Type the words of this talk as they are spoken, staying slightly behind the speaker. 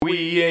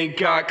We ain't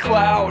got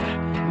clout,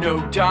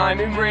 no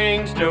diamond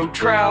rings, no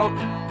trout,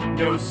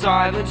 no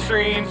silent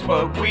streams,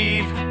 but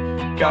we've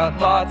got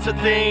lots of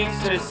things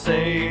to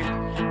say,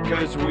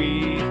 'cause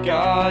we've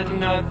got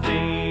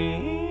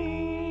nothing.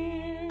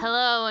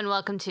 Hello and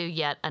welcome to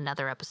yet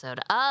another episode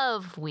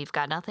of We've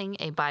Got Nothing,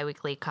 a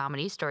bi-weekly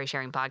comedy story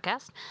sharing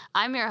podcast.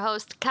 I'm your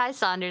host, Kai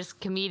Saunders,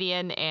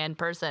 comedian and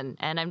person,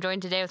 and I'm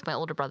joined today with my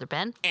older brother,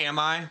 Ben. Am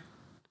I?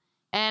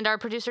 And our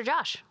producer,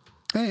 Josh.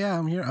 Hey, yeah,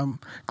 I'm here. I'm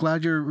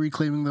glad you're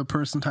reclaiming the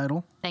person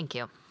title. Thank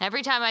you.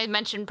 Every time I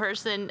mention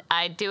person,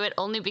 I do it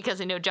only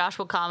because I know Josh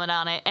will comment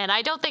on it, and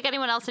I don't think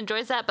anyone else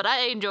enjoys that, but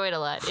I enjoy it a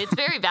lot. It's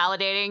very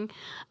validating.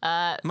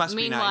 Must be nice.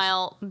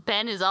 Meanwhile,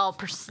 Ben is all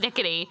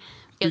persnickety.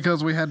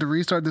 Because we had to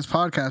restart this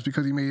podcast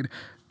because he made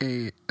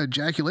a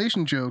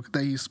ejaculation joke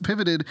that he's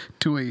pivoted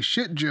to a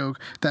shit joke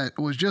that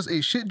was just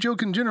a shit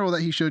joke in general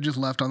that he should have just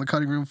left on the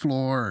cutting room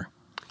floor.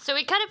 So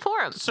we cut it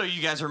for him. So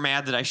you guys are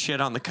mad that I shit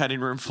on the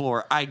cutting room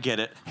floor. I get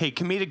it. Hey,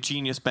 comedic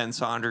genius Ben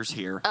Saunders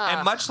here.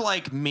 And much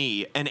like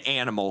me, an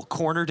animal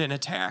cornered and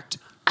attacked.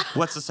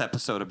 What's this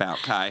episode about,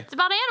 Kai? It's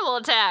about animal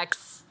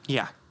attacks.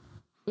 Yeah.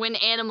 When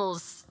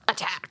animals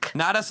attack.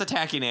 Not us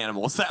attacking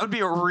animals. That would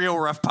be a real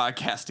rough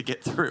podcast to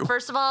get through.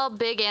 First of all,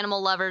 big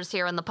animal lovers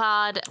here on the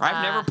pod.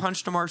 I've never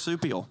punched a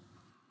marsupial.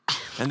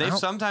 And they've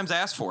sometimes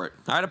asked for it.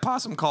 I had a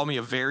possum call me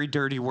a very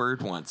dirty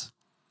word once.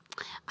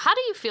 How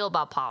do you feel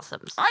about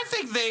possums? I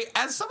think they,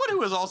 as someone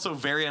who is also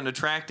very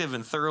unattractive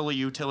and thoroughly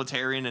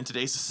utilitarian in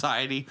today's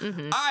society,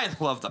 I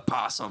love the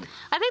possum.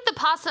 I think the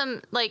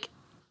possum, like,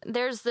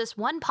 there's this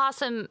one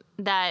possum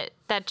that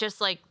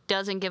just, like,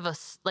 doesn't give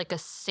us, like, a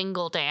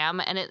single damn,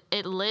 and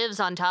it lives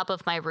on top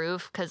of my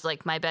roof because,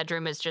 like, my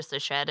bedroom is just a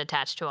shed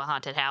attached to a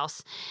haunted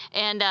house,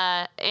 and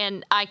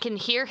I can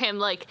hear him,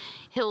 like,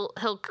 he'll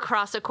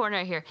cross a corner,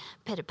 I hear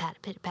pitter-patter,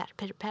 pitter-patter,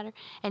 pitter-patter,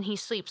 and he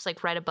sleeps,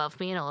 like, right above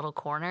me in a little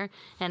corner,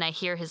 and I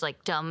hear his,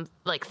 like, dumb,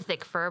 like,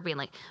 thick fur being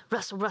like,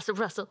 rustle, rustle,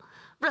 rustle,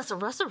 rustle,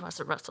 rustle,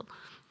 rustle, rustle,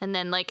 and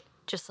then, like,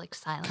 just like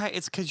silent. Kai,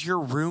 it's because your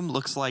room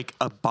looks like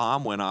a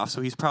bomb went off,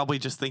 so he's probably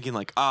just thinking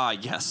like,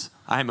 yes,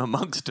 I'm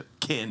amongst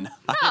kin.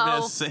 I'm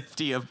in the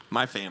safety of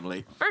my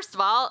family. First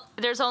of all,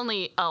 there's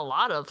only a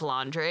lot of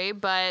laundry,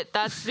 but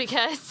that's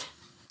because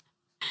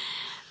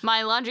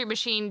my laundry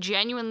machine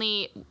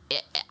genuinely,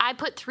 I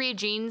put 3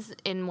 jeans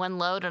in one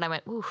load and I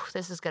went, ooh,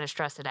 this is going to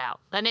stress it out.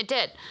 And it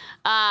did.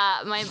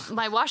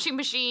 My washing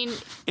machine.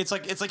 It's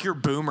like your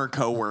boomer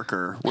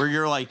coworker where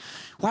you're like,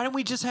 why don't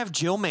we just have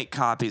Jill make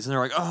copies? And they're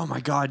like, oh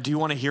my God, do you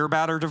want to hear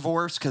about her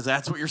divorce? Because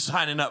that's what you're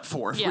signing up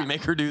for if we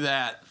make her do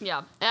that.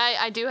 Yeah,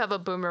 I do have a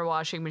boomer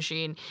washing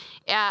machine.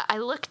 I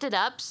looked it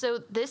up.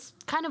 So this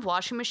kind of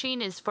washing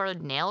machine is for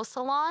nail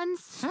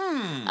salons.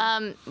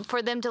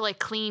 For them to like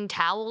clean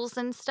towels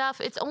and stuff.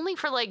 It's only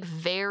for like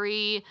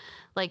very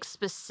like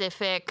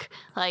specific,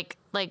 like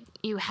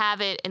you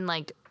have it in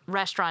like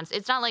restaurants.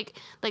 It's not like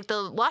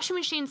the washing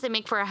machines they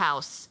make for a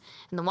house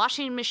and the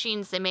washing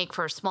machines they make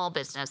for a small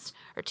business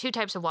are 2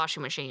 types of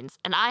washing machines.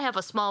 And I have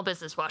a small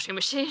business washing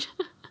machine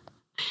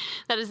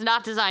that is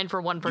not designed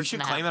for one person.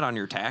 You should claim it on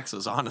your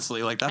taxes,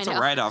 honestly. Like that's a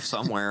write-off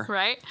somewhere.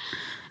 Right?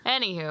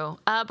 Anywho,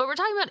 but we're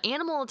talking about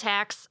animal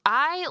attacks.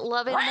 I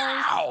love animals.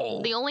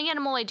 Wow. The only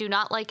animal I do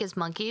not like is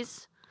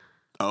monkeys.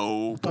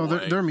 Oh, boy. Oh,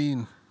 they're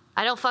mean.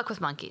 I don't fuck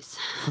with monkeys.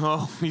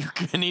 Oh, you're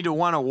going to need to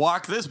want to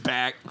walk this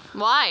back.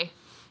 Why?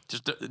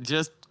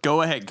 Just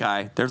go ahead,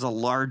 Kai. There's a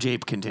large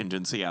ape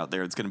contingency out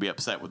there that's going to be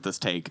upset with this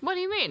take. What do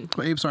you mean?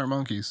 Well, apes aren't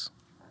monkeys.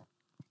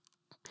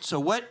 So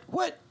what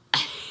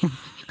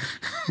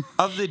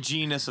of the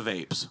genus of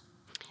apes,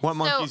 what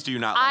monkeys do you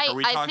not like? Are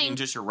we talking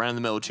just your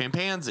run-of-the-mill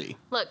chimpanzee?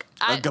 Look,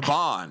 a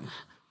gabon?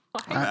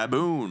 A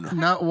baboon?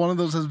 Not one of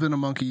those has been a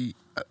monkey.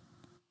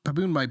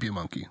 Baboon might be a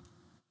monkey.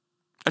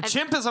 A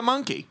chimp is a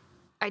monkey.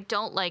 I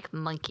don't like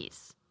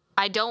monkeys.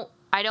 I don't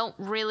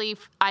really,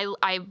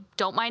 I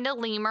don't mind a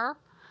lemur.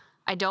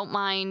 I don't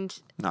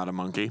mind. Not a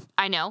monkey.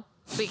 I know,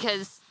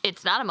 because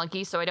it's not a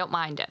monkey, so I don't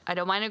mind it. I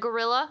don't mind a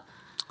gorilla.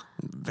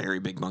 Very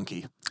big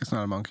monkey. It's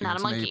not a monkey. Not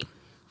it's a monkey. An ape.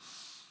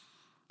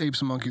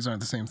 Apes and monkeys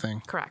aren't the same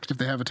thing. Correct. If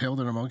they have a tail,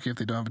 they're a monkey. If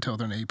they don't have a tail,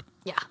 they're an ape.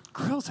 Yeah.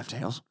 Gorillas have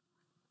tails.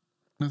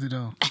 No, they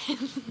don't.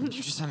 You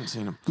just haven't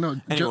seen them.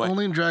 No, Anyway.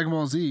 only in Dragon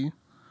Ball Z,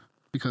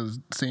 because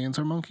Saiyans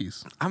are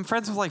monkeys. I'm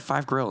friends with like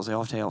 5 gorillas. They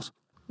all have tails.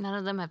 None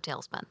of them have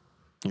tails, Ben.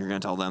 You're going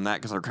to tell them that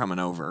because they're coming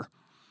over.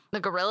 The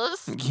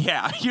gorillas?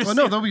 Yeah. Well,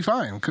 no, they'll be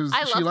fine because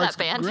I she love likes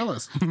that band.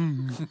 gorillas.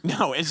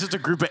 No, it's just a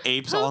group of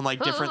apes all in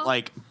like different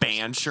like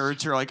band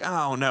shirts. You're like,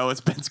 oh no,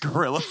 it's Ben's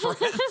gorilla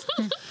friends.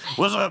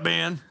 What's up,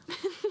 Ben?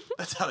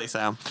 That's how they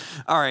sound.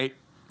 All right.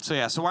 So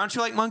yeah, so why don't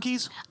you like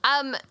monkeys?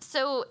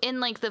 So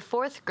in like the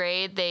 4th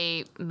grade,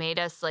 they made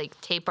us like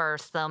tape our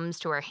thumbs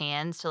to our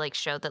hands to like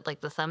show that like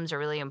the thumbs are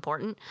really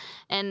important.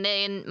 And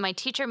then my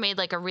teacher made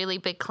like a really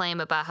big claim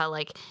about how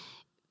like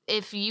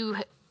if you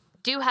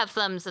do have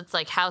thumbs, it's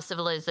like how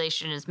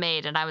civilization is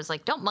made. And I was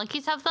like, don't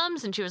monkeys have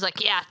thumbs? And she was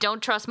like, yeah,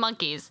 don't trust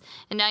monkeys.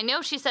 And I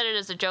know she said it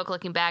as a joke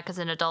looking back as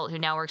an adult who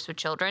now works with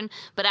children.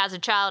 But as a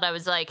child, I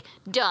was like,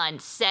 done,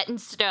 set in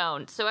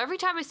stone. So every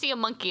time I see a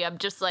monkey, I'm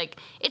just like,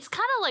 it's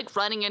kind of like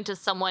running into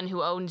someone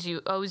who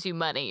owes you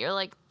money. You're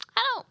like,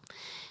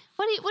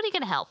 what are you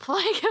going to help?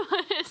 Like,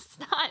 it's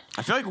not.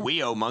 I feel like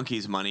we owe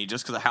monkeys money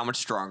just because of how much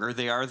stronger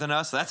they are than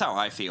us. That's how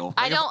I feel.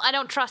 Like I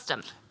don't trust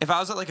them. If I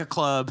was at like a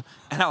club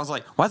and I was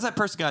like, why's that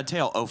person got a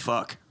tail? Oh,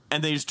 fuck.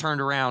 And they just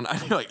turned around,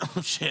 I'd be like,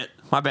 oh, shit.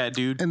 My bad,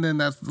 dude. And then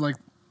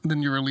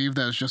then you're relieved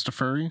that it's just a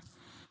furry?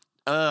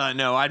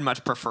 No, I'd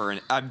much prefer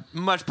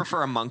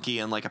a monkey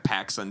in like a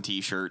PacSun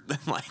t-shirt than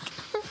like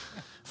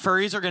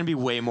furries are going to be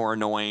way more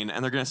annoying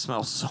and they're going to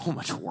smell so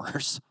much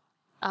worse.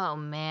 Oh,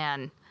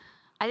 man.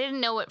 I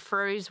didn't know what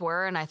furries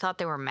were, and I thought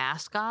they were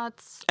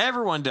mascots.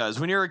 Everyone does.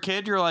 When you're a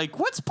kid, you're like,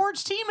 what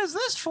sports team is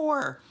this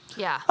for?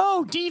 Yeah.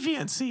 Oh,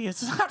 deviancy.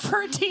 It's not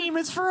for a team.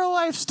 It's for a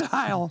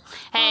lifestyle.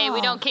 Hey, we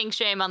don't kink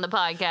shame on the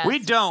podcast. We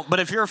don't, but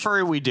if you're a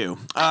furry, we do.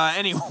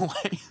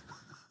 Anyway.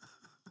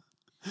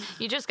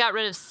 You just got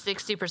rid of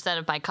 60%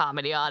 of my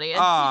comedy audience.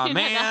 Aw,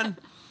 man.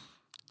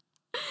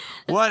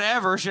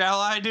 Whatever shall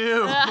I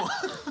do?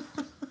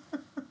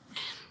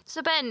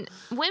 So, Ben,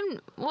 when,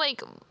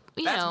 like...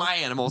 That's my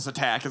animal's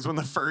attack, is when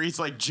the furries,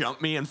 like, jump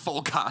me in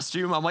full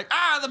costume. I'm like,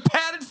 the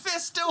padded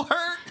fist still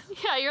hurt.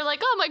 Yeah, you're like,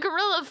 oh, my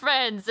gorilla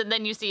friends. And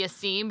then you see a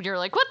seam, and you're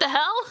like, what the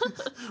hell?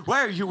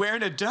 Why are you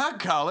wearing a dog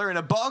collar and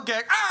a ball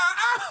gag?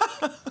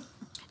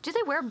 Do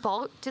they wear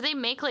do they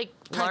make, like,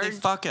 Are large... they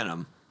fucking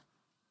them?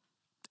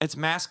 It's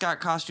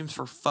mascot costumes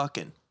for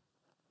fucking.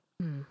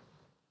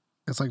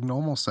 It's like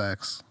normal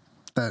sex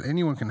that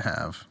anyone can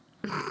have.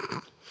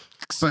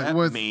 Except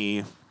with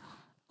me.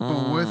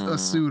 But with a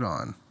suit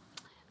on.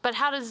 But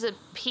how does it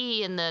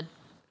pee in the...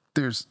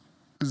 There's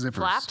zippers.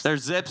 Flaps?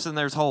 There's zips and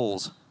there's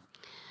holes.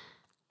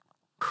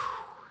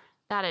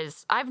 That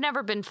is... I've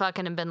never been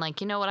fucking and been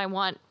like, you know what, I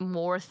want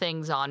more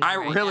things on me I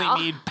right really now.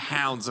 need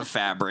pounds of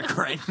fabric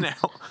right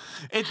now.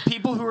 It's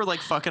people who are like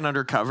fucking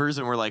under covers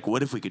and we're like,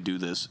 what if we could do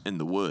this in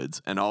the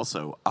woods? And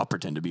also, I'll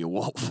pretend to be a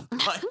wolf.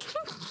 Like,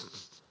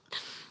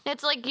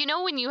 It's like, you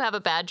know when you have a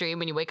bad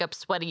dream and you wake up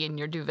sweaty in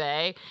your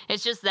duvet?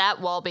 It's just that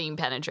wall being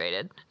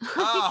penetrated.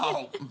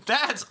 oh,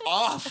 that's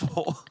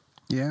awful.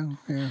 Yeah.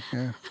 That's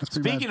pretty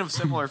Speaking bad. of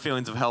similar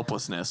feelings of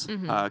helplessness,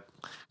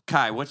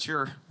 Kai, what's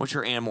your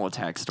animal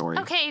attack story?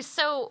 Okay,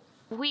 so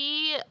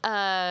we,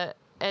 as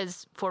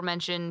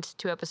aforementioned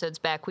 2 episodes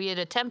back, we had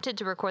attempted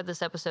to record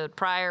this episode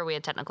prior. We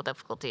had technical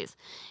difficulties.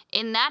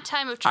 In that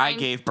time of trying... I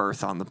gave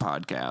birth on the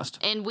podcast.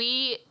 And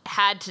we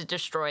had to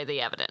destroy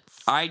the evidence.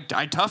 I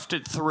toughed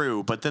it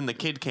through, but then the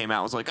kid came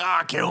out, was like,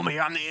 kill me,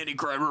 I'm the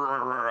Antichrist.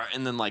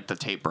 And then, like, the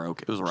tape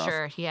broke. It was rough.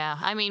 Sure, yeah.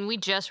 I mean, we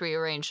just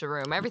rearranged the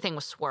room. Everything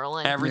was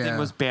swirling. Everything Yeah.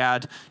 was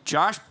bad.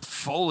 Josh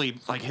fully,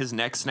 like, his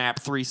neck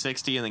snapped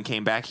 360 and then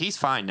came back. He's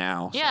fine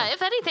now. Yeah, so.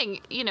 if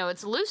anything,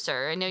 it's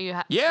looser. I know you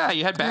have... Yeah,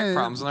 you had back Yeah,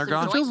 problems and they're some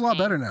gone. It feels a lot joint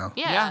pain. better now.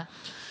 Yeah.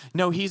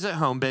 No, he's at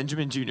home.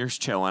 Benjamin Jr.'s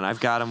chilling. I've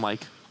got him,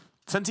 like...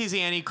 Since he's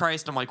the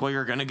Antichrist, I'm like, well,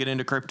 you're going to get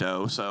into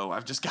crypto, so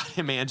I've just got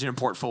him managing a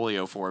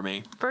portfolio for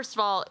me. First of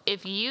all,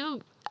 if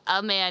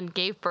a man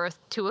gave birth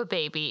to a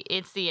baby,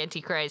 it's the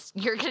Antichrist.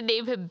 You're going to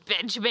name him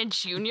Benjamin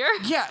Jr.?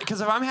 Yeah,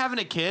 because if I'm having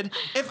a kid,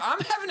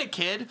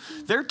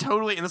 they're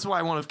totally, and this is why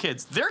I want to have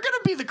kids, they're going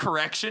to be the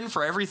correction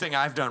for everything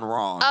I've done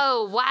wrong.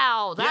 Oh,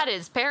 wow. That Yep.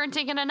 is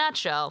parenting in a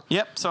nutshell.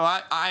 Yep, so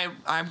I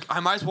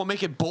might as well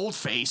make it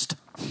bold-faced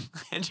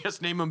and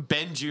just name him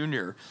Ben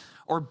Jr.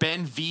 or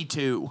Ben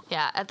V2.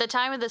 Yeah, at the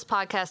time of this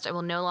podcast, I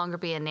will no longer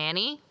be a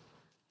nanny.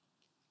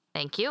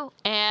 Thank you.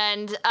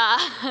 And,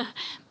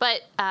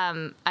 but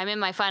I'm in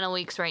my final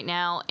weeks right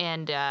now,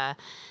 and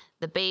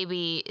the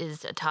baby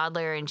is a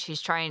toddler, and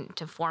she's trying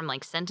to form,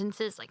 like,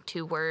 sentences, like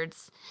 2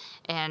 words.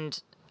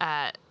 And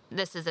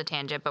this is a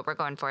tangent, but we're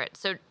going for it.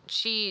 So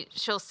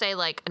she'll say,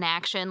 like, an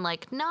action,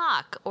 like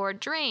knock, or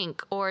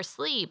drink, or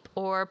sleep,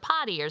 or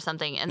potty, or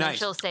something. And then Nice.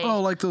 she'll say...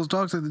 Oh, like those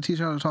dogs that they teach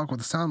how to talk with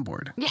a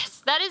soundboard.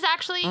 Yes, that is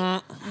actually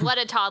what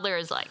a toddler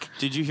is like.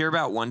 Did you hear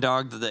about one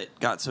dog that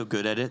got so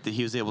good at it that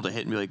he was able to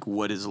hit and be like,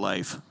 what is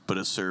life but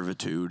a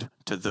servitude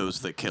to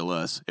those that kill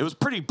us? It was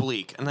pretty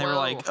bleak. And they were Whoa.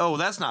 like, oh,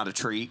 that's not a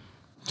treat.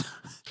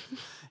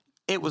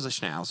 It was a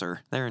schnauzer.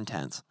 They're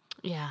intense.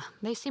 Yeah,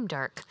 they seem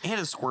dark. And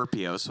a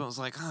Scorpio, so I was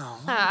like,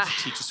 oh, why don't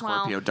you teach a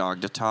Scorpio well. dog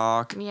to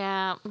talk?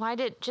 Yeah,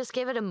 just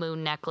give it a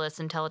moon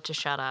necklace and tell it to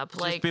shut up?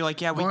 Just be like,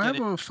 yeah, we Well, I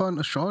get have it. a fun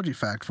astrology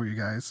fact for you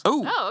guys.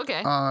 Oh,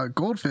 okay.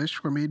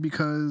 Goldfish were made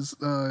because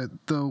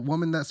the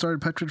woman that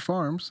started Petridge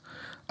Farms,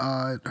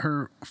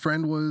 her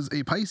friend was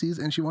a Pisces,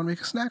 and she wanted to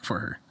make a snack for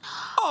her.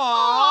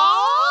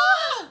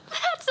 Aww,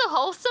 that's a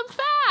wholesome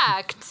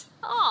fact.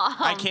 Aw,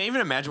 I can't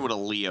even imagine what a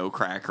Leo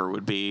cracker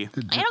would be.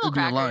 It'd animal be a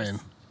crackers. lion.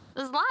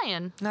 This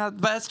lion. No,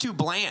 but that's too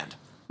bland.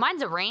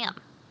 Mine's a ram.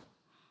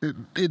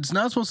 It's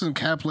not supposed to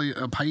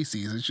encapsulate a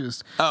Pisces. It's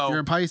just you're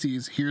a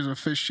Pisces. Here's a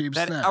fish-shaped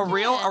snack. A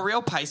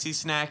real Pisces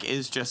snack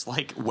is just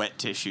like wet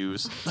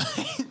tissues.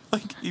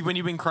 Like when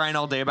you've been crying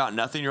all day about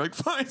nothing, you're like,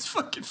 fine, it's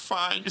fucking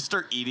fine. Just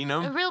start eating A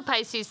them. real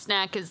Pisces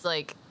snack is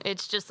like,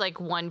 it's just like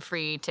one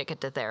free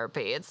ticket to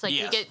therapy. It's like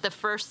you get the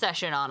first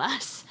session on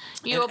us.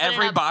 You And open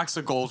every it up. box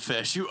of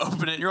goldfish, you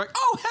open it, and you're like,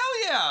 oh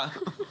hell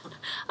yeah!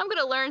 I'm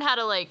gonna learn how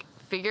to like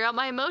figure out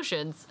my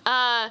emotions.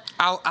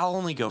 I'll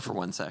only go for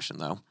one session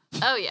though.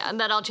 Oh yeah, and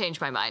then I'll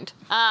change my mind.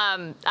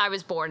 I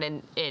was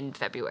born in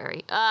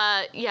February.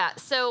 Yeah.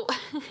 So,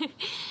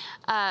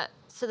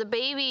 so the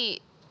baby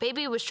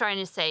was trying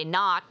to say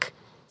knock,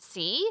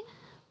 see,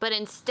 but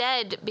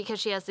instead, because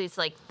she has this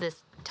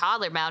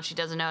toddler mouth she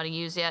doesn't know how to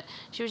use yet,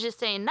 she was just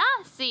saying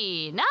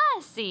nasi,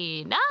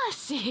 nasi,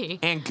 nasi.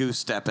 And goose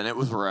stepping, it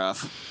was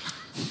rough.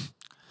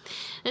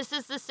 This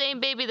is the same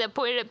baby that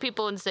pointed at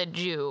people and said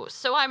Jew.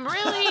 So I'm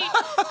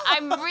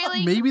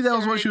really Maybe that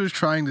was what concerned. she was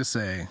trying to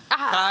say.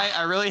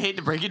 I really hate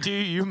to break it to you.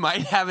 You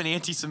might have an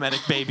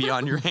anti-Semitic baby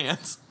on your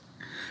hands.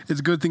 It's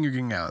a good thing you're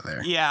getting out of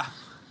there. Yeah.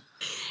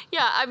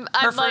 Yeah, I'm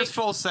Her like, first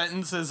full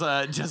sentence is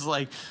just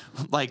like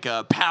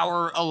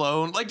power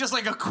alone, like just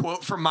like a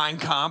quote from Mein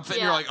Kampf, and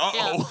Yeah, you're like,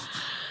 uh-oh.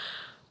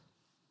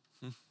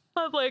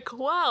 I'm like,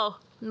 wow.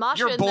 Masha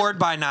You're and the- bored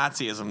by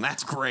Nazism.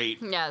 That's great.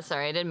 Yeah,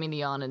 sorry, I didn't mean to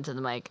yawn into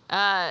the mic.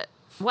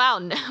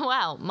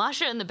 Wow,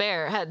 Masha and the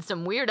bear had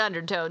some weird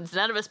undertones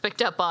none of us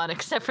picked up on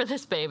except for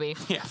this baby.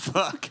 Yeah,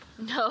 fuck.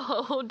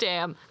 Oh,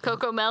 damn.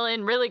 Coco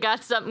Melon really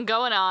got something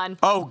going on.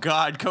 Oh,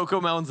 God. Coco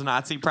Melon's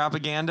Nazi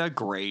propaganda?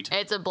 Great.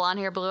 It's a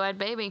blonde-haired, blue-eyed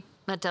baby.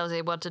 That tells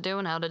you what to do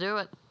and how to do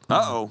it.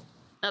 Uh-oh.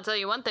 I'll tell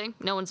you one thing.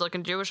 No one's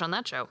looking Jewish on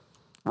that show.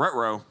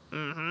 Ruh-roh.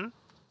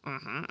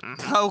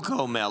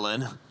 Coco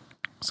Melon.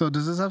 So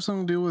does this have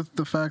something to do with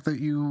the fact that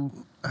you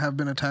have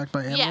been attacked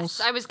by animals?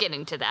 Yes, I was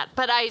getting to that.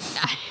 But I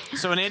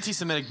So an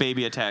anti-Semitic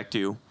baby attacked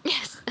you.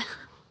 yes.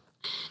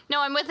 No,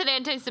 I'm with an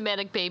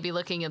anti-Semitic baby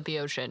looking at the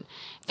ocean.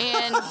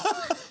 And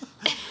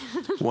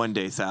One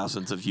day,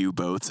 thousands of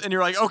U-boats. And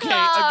you're like, okay,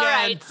 all again.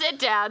 right, sit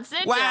down.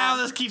 Wow,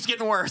 this keeps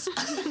getting worse.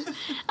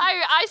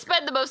 I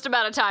spend the most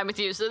amount of time with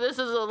you, so this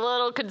is a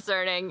little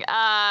concerning.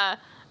 I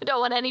don't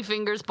want any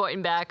fingers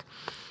pointing back.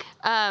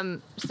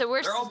 So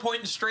we're They're all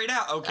pointing straight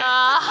out. Okay.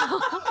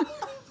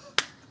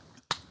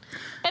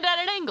 and at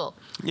an angle.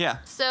 Yeah.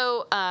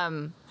 So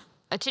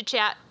a chit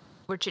chat.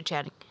 We're chit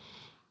chatting,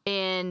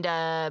 and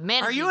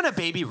man, Are you and a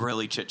baby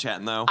really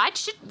chit-chatting, though?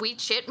 we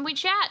chit and we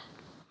chat.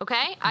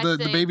 Okay,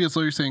 The baby is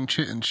literally saying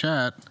chit and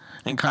chat,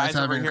 and Kai's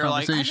over having a here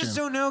like, I conversation. just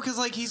don't know, because,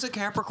 like, he's a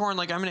Capricorn,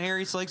 like, I'm an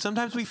Aries, so, like,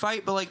 sometimes we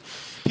fight, but, like,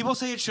 people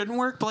say it shouldn't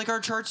work, but, like, our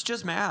charts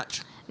just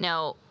match.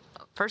 No,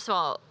 first of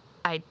all,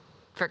 I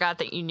forgot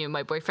that you knew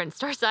my boyfriend's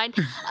star sign.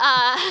 But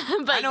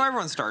I know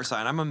everyone's star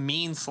sign. I'm a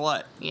mean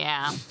slut.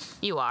 yeah,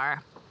 you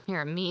are.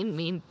 You're a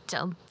mean,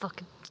 dumb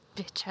fucking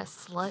bitch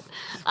ass slut.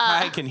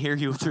 I can hear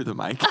you through the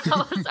mic.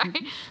 Oh,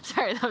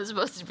 sorry, that was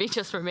supposed to be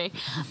just for me.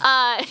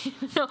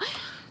 No.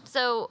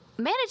 So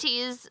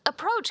manatees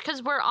approach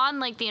because we're on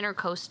like the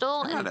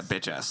intercoastal. I'm not a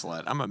bitch ass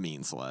slut. I'm a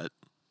mean slut.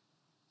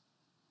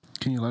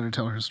 Can you let her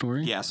tell her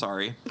story? Yeah,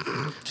 sorry.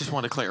 Just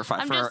want to clarify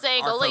I'm for just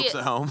saying, our folks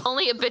at home.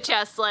 only a bitch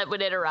ass slut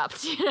would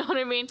interrupt. You know what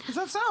I mean? Is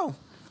that so?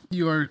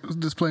 You are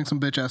displaying some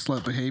bitch ass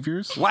slut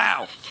behaviors.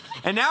 Wow.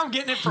 And now I'm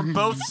getting it from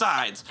both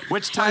sides,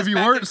 which ties If you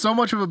back weren't to- so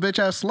much of a bitch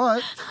ass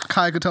slut,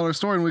 Kai could tell her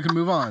story and we can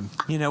move on.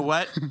 You know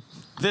what?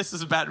 This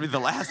is about to be the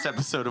last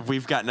episode of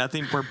We've Got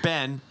Nothing, where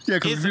Ben Yeah,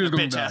 'cause isn't a the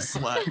bitch view's gonna ass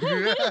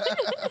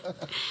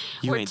slut.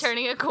 you We're ain't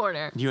turning a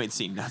corner. You ain't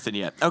seen nothing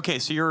yet. Okay,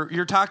 so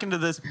you're talking to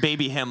this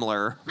baby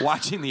Himmler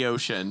watching the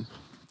ocean.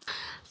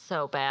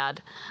 So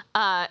bad.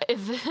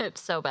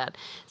 It's so bad.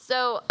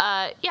 So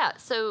yeah.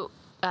 So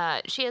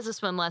she has a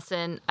swim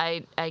lesson.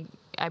 I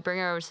bring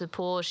her over to the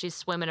pool. She's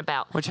swimming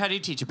about. Which, how do you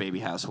teach a baby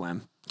how to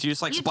swim? Do you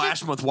just like You splash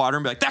just- them with water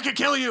and be like, that could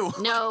kill you?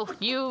 No,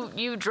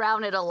 you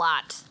drown it a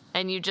lot,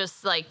 and you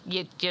just like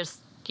you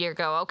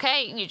go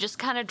okay. You just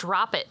kind of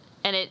drop it,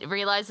 and it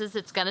realizes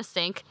it's gonna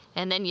sink,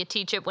 and then you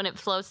teach it when it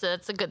floats. So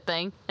that's a good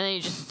thing, and then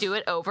you just do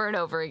it over and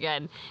over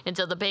again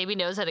until the baby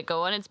knows how to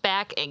go on its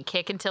back and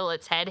kick until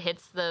its head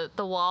hits the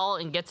wall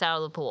and gets out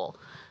of the pool.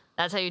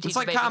 That's how you teach It's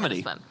like a baby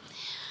comedy. how to swim.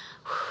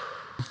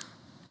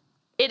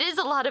 It is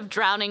a lot of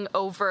drowning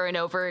over and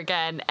over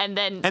again, and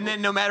then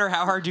No matter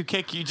how hard you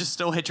kick, you just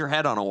still hit your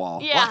head on a wall.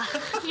 yeah,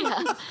 yeah.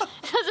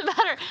 Doesn't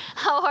matter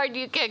how hard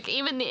you kick.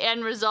 Even the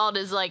end result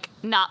is like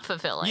not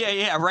fulfilling.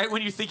 Yeah. Right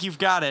when you think you've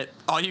got it,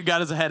 all you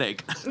got is a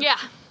headache. Yeah.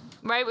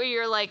 Right where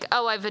you're like,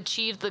 oh, I've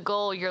achieved the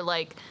goal. You're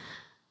like,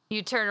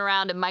 you turn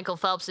around and Michael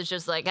Phelps is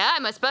just like,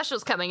 my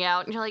special's coming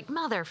out, and you're like,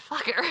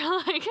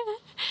 motherfucker. Like,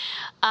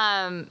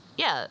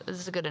 yeah, this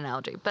is a good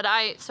analogy. But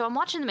so I'm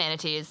watching the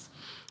manatees,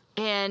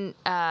 and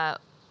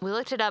we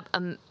looked it up.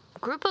 A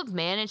group of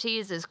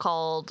manatees is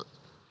called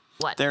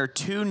what? There are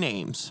two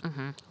names.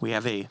 Mm-hmm. We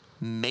have a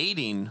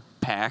mating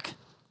pack,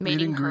 Mating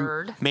Mating group.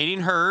 herd.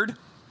 mating herd,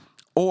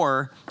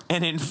 or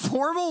an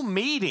informal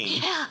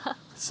meeting. Yeah.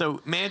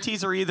 So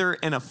manatees are either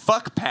in a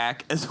fuck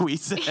pack, as we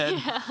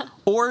said,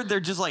 or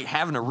they're just like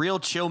having a real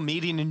chill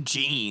meeting in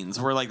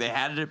jeans where like they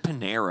had it at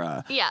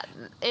Panera. Yeah,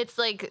 it's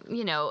like,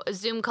 a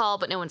Zoom call,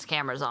 but no one's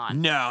camera's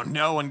on.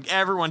 No one,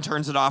 everyone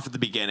turns it off at the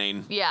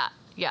beginning. Yeah.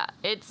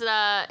 It's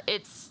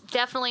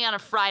definitely on a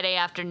Friday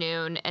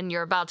afternoon, and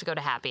you're about to go to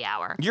happy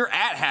hour. You're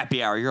at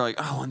happy hour. You're like,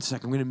 oh, 1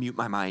 second, I'm going to mute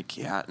my mic.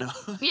 Yeah, no.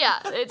 Yeah,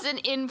 it's an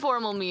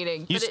informal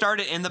meeting. You start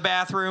it in the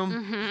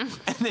bathroom,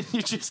 and then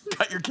you just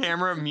cut your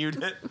camera and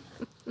mute it.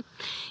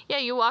 Yeah,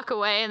 you walk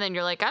away, and then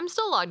you're like, I'm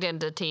still logged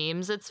into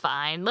Teams. It's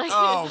fine. Like,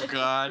 Oh,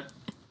 God.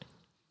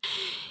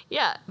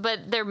 yeah,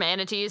 but they're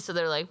manatees, so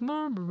they're like,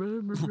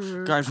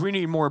 Guys, we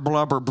need more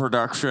blubber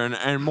production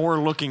and more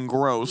looking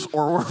gross,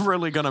 or we're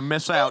really going to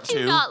miss out, do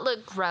too. not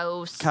look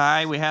gross.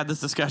 Kai, we had this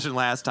discussion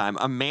last time.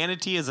 A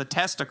manatee is a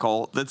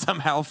testicle that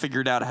somehow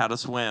figured out how to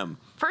swim.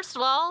 First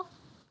of all,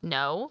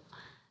 no.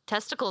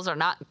 Testicles are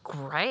not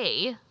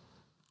gray.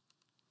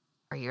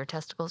 Are your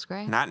testicles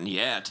gray? Not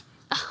yet.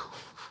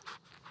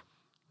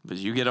 But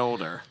you get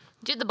older.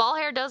 Dude, the ball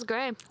hair does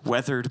gray.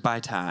 Weathered by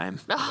time,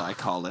 as I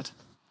call it.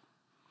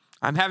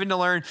 I'm having to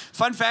learn.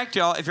 Fun fact,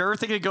 y'all, if you're ever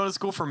thinking of going to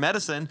school for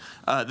medicine,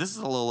 this is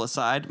a little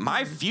aside.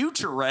 My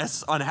future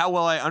rests on how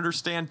well I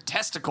understand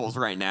testicles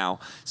right now.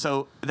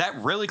 So that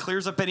really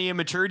clears up any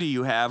immaturity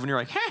you have when you're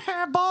like,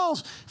 ha,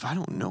 balls. If I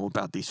don't know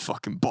about these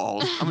fucking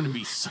balls, I'm going to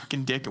be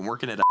sucking dick and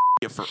working at a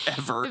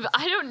forever.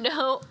 I don't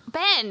know.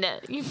 Ben,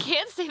 you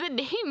can't say the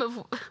name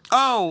of...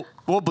 Oh,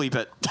 we'll bleep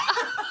it.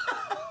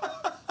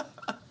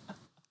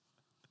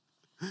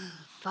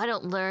 If I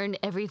don't learn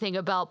everything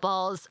about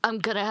balls, I'm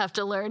going to have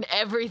to learn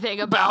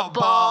everything about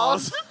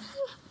balls.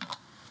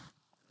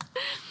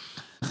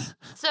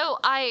 So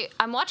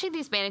I'm watching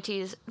these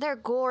manatees. They're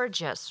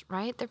gorgeous,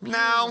 right? They're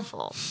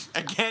beautiful.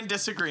 No. Again,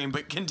 disagreeing,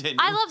 but continue.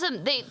 I love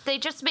them. They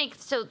just make,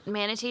 so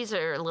manatees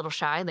are a little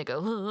shy and they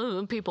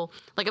go, people.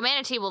 Like a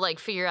manatee will like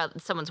figure out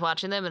that someone's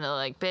watching them and they're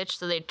like, bitch.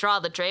 So they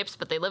draw the drapes,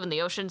 but they live in the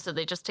ocean. So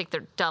they just take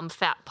their dumb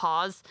fat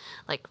paws,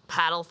 like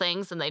paddle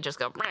things, and they just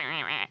go,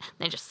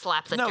 they just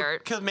slap the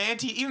dirt. Because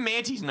even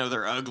manatees know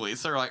they're ugly.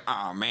 So they're like,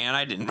 oh man,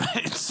 I didn't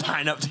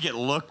sign up to get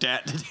looked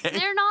at today.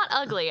 They're not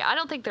ugly. I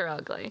don't think they're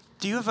ugly.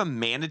 Do you have a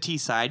manatee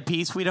side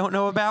piece we don't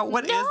know about?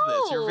 What is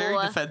this? You're very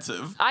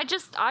defensive. I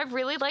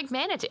really like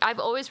manatee. I've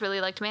always really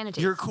liked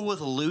manatees. You're cool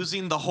with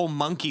losing the whole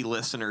monkey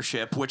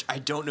listenership, which I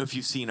don't know if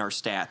you've seen our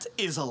stats,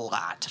 is a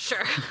lot.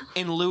 Sure.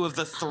 In lieu of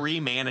the 3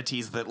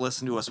 manatees that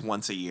listen to us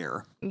once a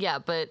year. Yeah,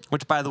 but...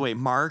 Which, by the way,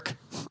 Mark,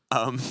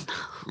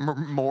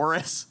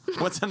 Morris,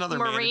 what's another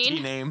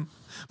manatee name?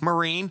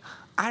 Marine.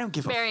 I don't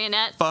give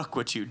Marionette. a fuck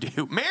what you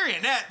do.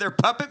 Marionette? They're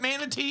puppet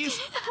manatees?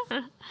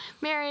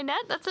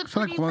 Marionette? That's a I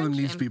feel like one of them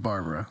French needs to name. be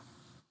Barbara.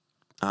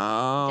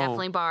 Oh.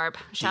 Definitely Barb.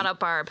 Shout out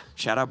Barb.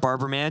 Shout out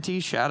Barbara Manatee.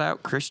 Shout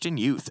out Christian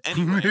Youth.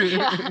 Anyway.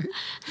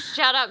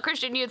 Shout out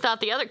Christian Youth, not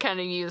the other kind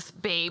of youth,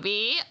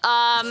 baby. So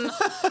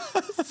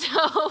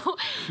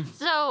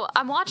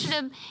I'm watching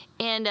them,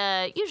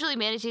 and usually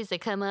manatees, they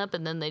come up,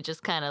 and then they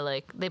just kind of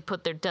like, they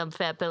put their dumb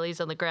fat bellies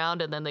on the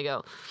ground, and then they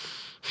go...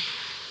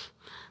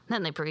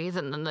 Then they breathe,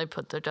 and then they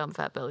put their dumb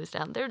fat bellies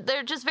down.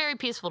 They're just very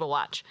peaceful to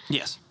watch.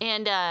 Yes.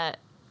 And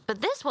but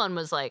this one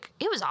was like,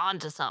 it was on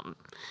to something.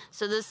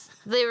 So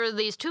there were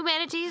these 2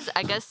 manatees.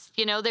 I guess,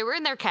 they were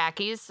in their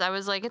khakis. I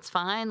was like, it's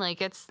fine.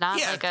 Like, it's not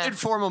like a...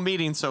 informal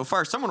meeting so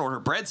far. Someone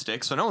ordered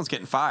breadsticks, so no one's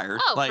getting fired.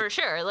 Oh, for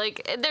sure.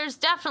 Like, there's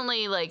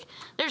definitely, like,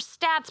 there's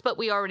stats, but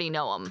we already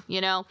know them,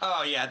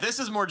 Oh, yeah. This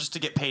is more just to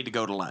get paid to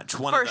go to lunch.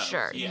 One For of those.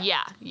 sure.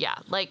 Yeah.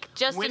 Like,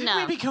 just When enough.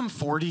 did we become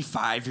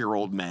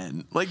 45-year-old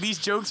men? Like, these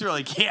jokes are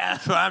like, yeah,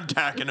 that's what I'm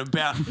talking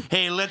about.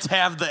 Hey, let's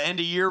have the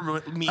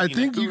end-of-year meeting. I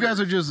think you guys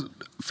are just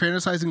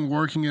fantasizing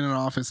working in an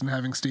office and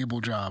having stable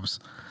jobs.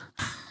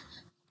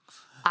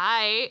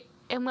 I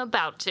am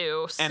about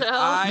to. And so.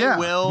 I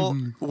will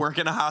work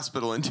in a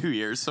hospital in 2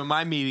 years, so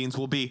my meetings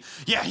will be,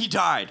 yeah, he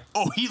died.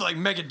 Oh, he, like,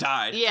 mega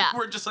died. Yeah.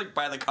 We're just, like,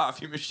 by the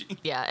coffee machine.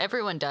 Yeah,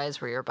 everyone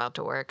dies where you're about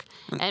to work.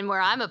 And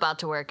where I'm about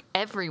to work,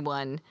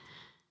 everyone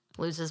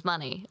loses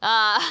money.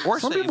 Or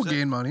Some saves people it.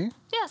 gain money.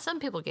 Yeah, some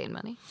people gain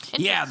money.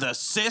 Yeah, the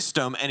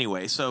system.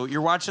 Anyway, so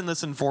you're watching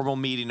this informal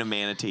meeting of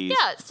manatees.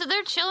 Yeah, so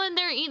they're chilling,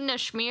 they're eating a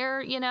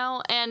schmear,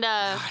 and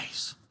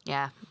Nice.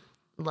 yeah,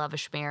 love a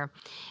schmear.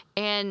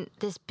 And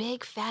this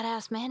big fat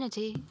ass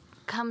manatee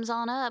comes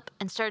on up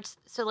and starts,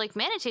 so like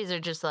manatees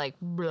are just like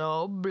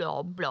blob,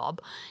 blob,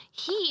 blob.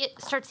 He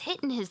starts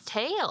hitting his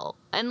tail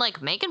and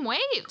like making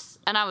waves.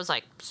 And I was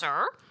like,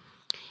 sir?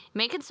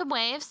 Making some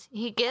waves.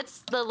 He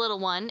gets the little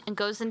one and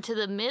goes into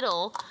the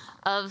middle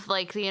of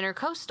like the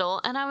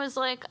intercoastal. And I was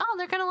like, oh,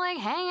 they're gonna like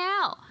hang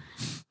out.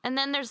 And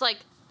then there's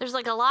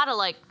a lot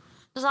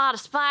of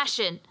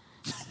splashing.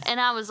 And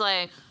I was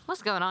like,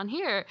 what's going on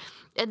here?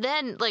 And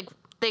then like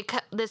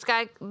this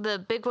guy, the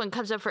big one,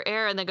 comes up for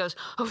air and then goes,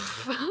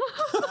 oof.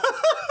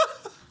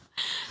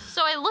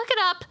 So I look it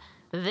up.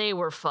 They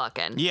were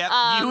fucking. Yep,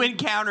 you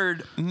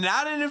encountered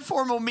not an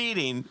informal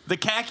meeting. The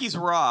khakis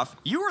were off.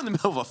 You were in the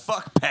middle of a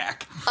fuck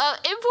pack.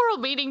 Informal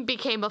meeting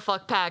became a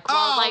fuck pack.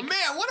 While, Oh,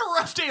 man, what a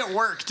rough day at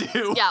work,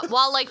 dude. Yeah,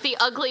 while, like, the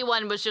ugly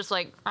one was just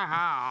like,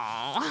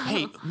 oh.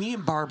 Hey, me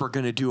and Barb are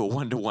going to do a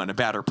one-to-one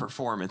about her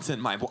performance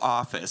in my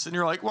office. And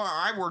you're like, well,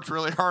 I worked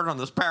really hard on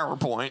this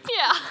PowerPoint.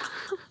 Yeah.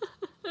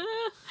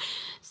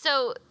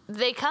 So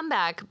they come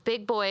back.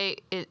 Big boy,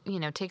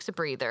 takes a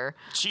breather,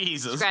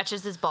 Jesus.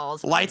 scratches his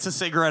balls. Lights a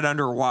cigarette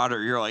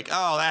underwater. You're like,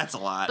 oh, that's a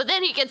lot. But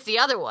then he gets the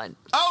other one.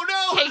 Oh,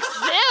 no. Takes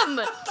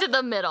them to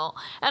the middle.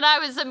 And I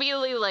was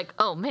immediately like,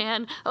 oh,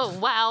 man. Oh,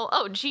 wow.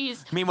 Oh,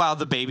 geez. Meanwhile,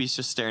 the baby's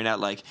just staring out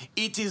like,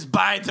 it is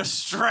by the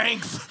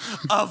strength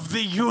of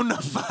the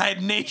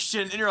unified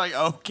nation. And you're like,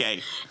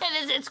 okay.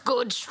 And it's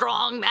good,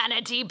 strong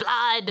manatee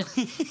blood.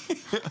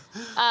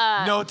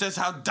 Notice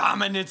how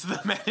dominant the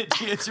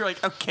manatee is. You're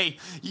like, okay,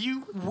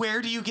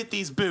 where do you get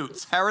these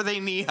boots? How are they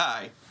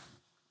knee-high?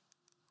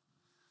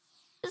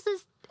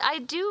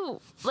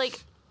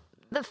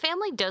 The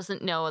family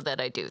doesn't know that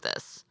I do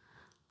this.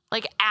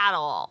 Like, at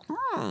all.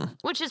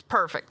 Which is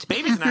perfect.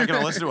 Baby's not going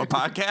to listen to a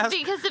podcast.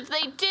 Because if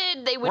they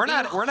did, they would We're be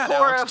not horrified.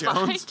 Alex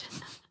Jones.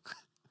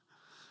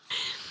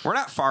 We're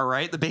not far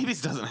right. The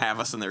babies doesn't have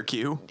us in their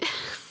queue.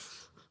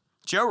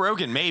 Joe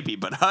Rogan maybe,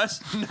 but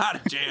us, not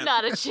a chance.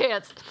 Not a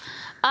chance.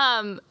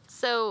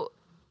 So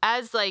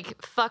as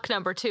like fuck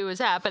number 2 is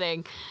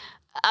happening,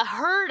 a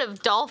herd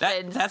of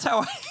dolphins. That's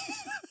how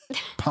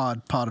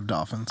Pod of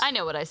dolphins. I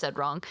know what I said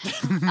wrong.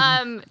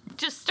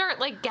 Just start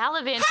like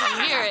gallivanting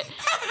near it.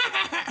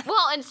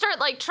 Well, and start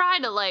like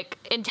trying to like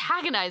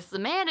antagonize the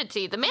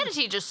manatee. The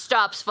manatee just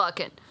stops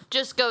fucking.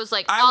 Just goes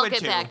like, I'll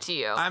get back to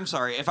you. I'm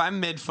sorry. If I'm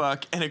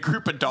mid-fuck and a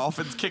group of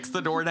dolphins kicks the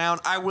door down,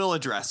 I will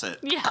address it.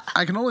 Yeah.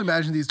 I can only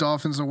imagine these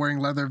dolphins are wearing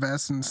leather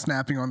vests and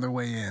snapping on their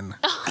way in.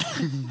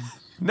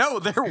 No,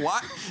 they're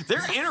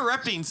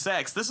interrupting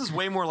sex. This is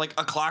way more like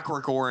A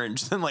Clockwork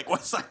Orange than like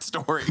West Side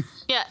Story.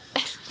 Yeah.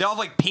 They all have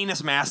like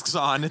penis masks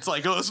on. It's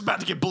like, oh, this is about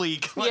to get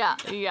bleak. Like,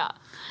 Yeah.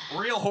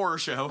 Real horror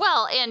show.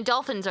 Well, and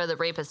dolphins are the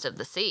rapist of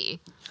the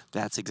sea.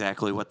 That's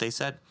exactly what they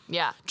said.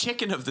 Yeah.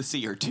 Chicken of the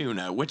Sea or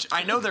tuna, which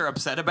I know they're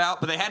upset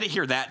about, but they had to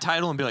hear that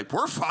title and be like,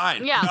 we're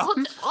fine. Yeah, I'll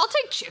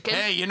take chicken.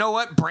 Hey, you know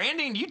what?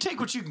 Branding, you take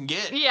what you can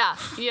get. Yeah.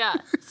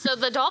 So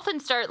the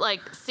dolphins start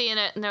like seeing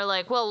it and they're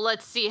like, well,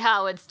 let's see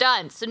how it's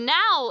done. So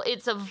now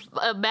it's a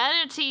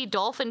manatee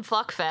dolphin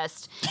fuck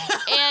fest.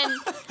 And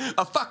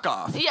A fuck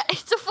off. yeah,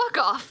 it's a fuck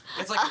off.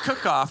 It's like a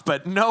cook off,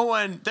 but no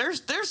one,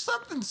 there's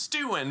something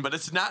stewing, but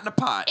it's not in a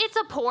pot. It's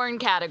a porn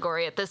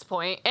category at this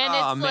point. And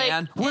Oh, it's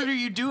man. like, What are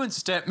you doing,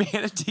 step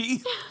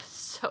manatee?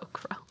 so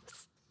gross.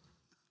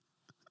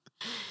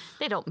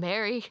 They don't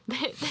marry.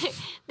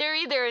 They're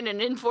either in an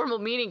informal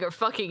meeting or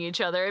fucking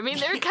each other. I mean,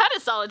 they're kind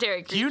of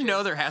solitary Do creatures. you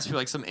know there has to be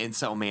like some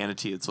incel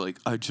manatee that's like,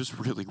 I just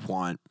really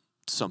want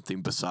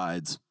something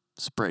besides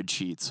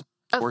spreadsheets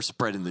or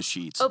spreading the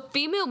sheets. A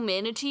female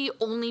manatee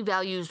only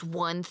values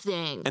one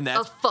thing. And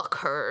that's- a fuck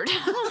herd.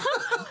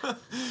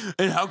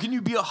 And how can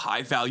you be a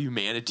high value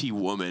manatee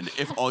woman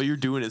if all you're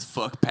doing is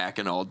fuck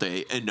packing all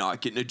day and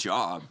not getting a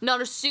job? Not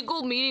a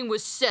single meeting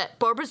was set.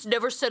 Barbara's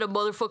never set a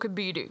motherfucking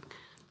meeting.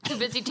 Too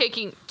busy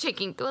taking.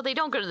 Well, they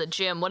don't go to the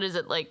gym. What is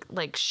it like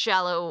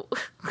shallow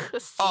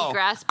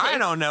seagrass? I pits?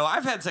 don't know.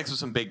 I've had sex with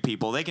some big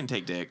people. They can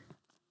take dick.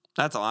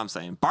 That's all I'm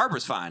saying.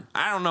 Barbara's fine.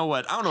 I don't know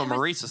what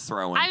Maurice is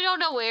throwing. I don't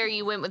know where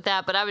you went with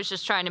that, but I was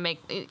just trying to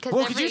make because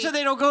Well, because you said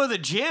they don't go to the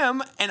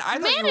gym, and I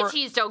thought you were.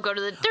 manatees don't go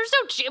to the. There's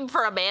no gym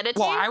for a manatee.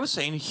 Well, I was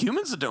saying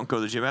humans that don't go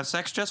to the gym have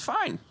sex just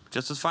fine,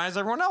 just as fine as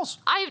everyone else.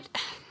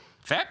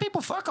 Fat people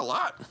fuck a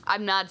lot.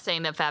 I'm not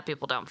saying that fat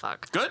people don't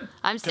fuck. Good.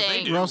 I'm 'Cause they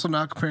saying- do. We're also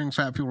not comparing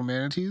fat people to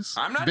manatees.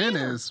 I'm not Ben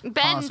either. is. Ben's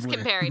possibly.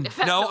 comparing to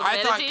fat No, people I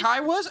thought manatees. Kai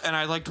was, and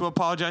I'd like to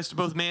apologize to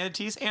both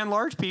manatees and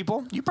large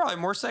people. You probably have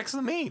more sex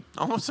than me,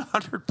 almost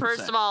 100%.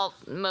 First of all,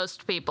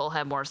 most people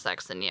have more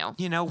sex than you.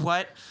 You know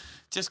what?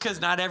 Just because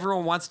not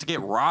everyone wants to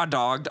get raw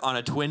dogged on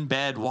a twin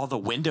bed while the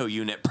window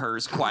unit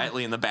purrs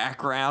quietly in the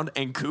background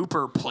and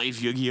Cooper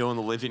plays Yu-Gi-Oh in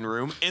the living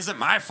room isn't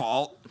my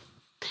fault.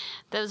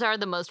 Those are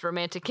the most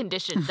romantic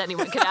conditions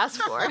anyone could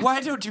ask for. Why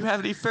don't you have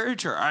any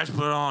furniture? I just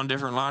put it on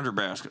different laundry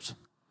baskets.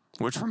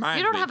 Which reminds me.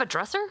 You don't have a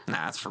dresser?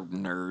 Nah, it's for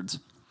nerds.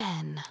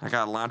 Ben. I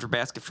got a laundry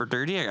basket for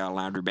dirty. I got a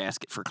laundry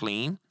basket for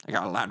clean. I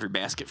got a laundry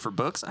basket for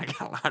books. I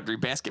got a laundry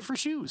basket for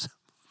shoes.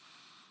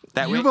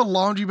 That You way, have a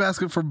laundry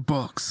basket for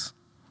books.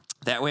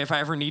 if I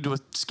ever need to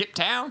skip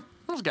town,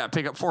 I just got to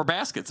pick up 4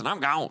 baskets and I'm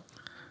gone.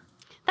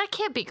 That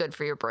can't be good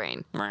for your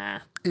brain. Meh.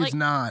 It's Like-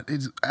 not.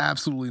 It's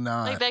absolutely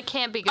not. Like, that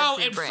can't be good Oh,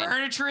 for your and brain.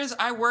 furniture is?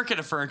 I work at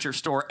a furniture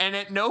store, and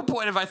at no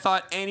point have I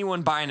thought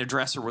anyone buying a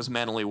dresser was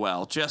mentally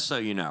well, just so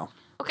you know.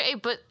 Okay,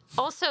 but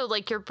also,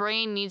 like, your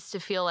brain needs to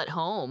feel at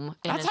home.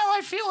 in That's a- how I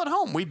feel at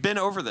home. We've been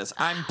over this.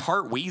 I'm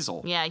part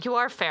weasel. Yeah, you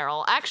are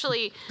feral.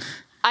 Actually,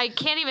 I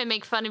can't even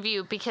make fun of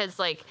you because,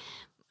 like,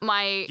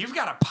 You've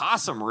got a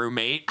possum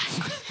roommate.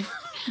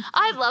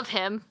 I love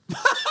him.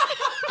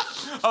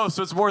 Oh,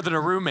 so it's more than a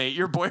roommate.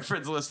 Your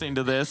boyfriend's listening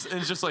to this, and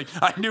it's just like,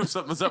 I knew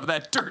something was up with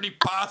that dirty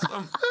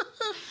possum.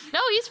 No,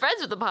 he's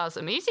friends with the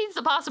possum. He sees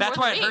the possum That's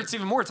more why than it me. hurts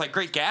even more. It's like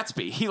Great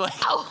Gatsby. He like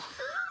Oh.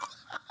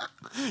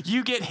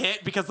 you get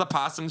hit because the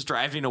possum's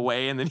driving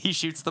away, and then he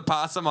shoots the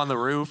possum on the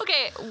roof.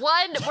 Okay, 1,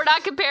 we're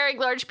not comparing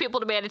large people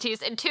to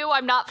manatees, and 2,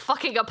 I'm not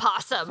fucking a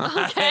possum,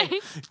 okay? Hey,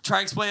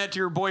 try explain that to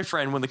your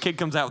boyfriend when the kid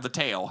comes out with the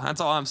tail.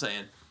 That's all I'm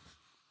saying.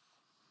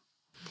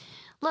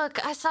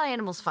 Look, I saw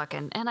animals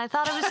fucking, and I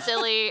thought it was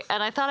silly,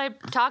 and I thought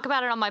I'd talk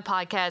about it on my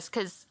podcast,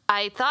 because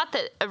I thought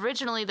that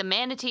originally the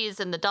manatees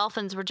and the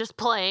dolphins were just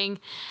playing,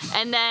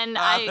 and then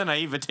The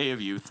naivete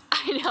of youth.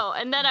 I know,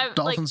 and then I,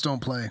 Dolphins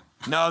don't play.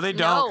 No, they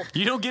don't. No.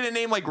 You don't get a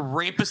name like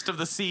Rapist of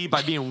the Sea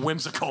by being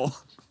whimsical.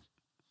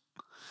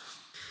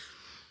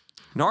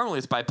 Normally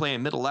it's by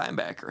playing middle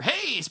linebacker.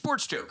 Hey,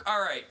 sports joke. All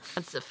right.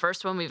 that's the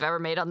first one we've ever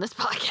made on this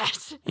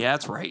podcast. Yeah,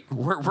 that's right.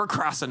 We're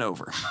crossing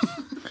over.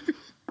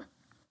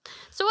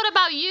 So what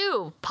about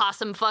you,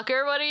 possum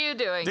fucker? What are you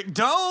doing?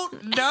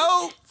 Don't.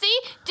 No. See?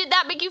 Did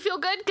that make you feel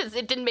good? Because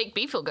it didn't make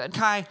me feel good.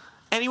 Kai,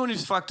 anyone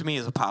who's fucked me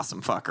is a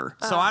possum fucker.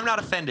 So I'm not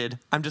offended.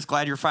 I'm just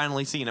glad you're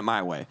finally seeing it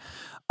my way.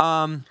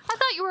 I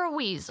thought you were a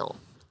weasel.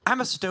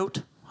 I'm a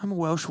stoat. I'm a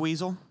Welsh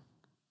weasel.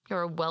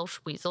 You're a Welsh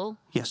weasel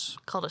Yes.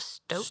 called a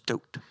stoat.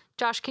 Stoat.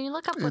 Josh, can you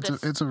look up what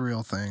It's a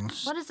real thing.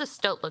 what does a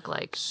stoat look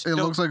like? It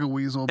looks like a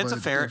weasel, but It's a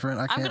it's ferret. different.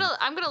 I I'm can't.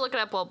 gonna look it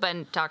up while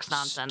Ben talks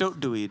nonsense. Stoat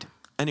duid.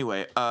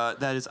 Anyway,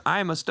 that is I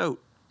am a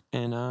stoat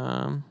in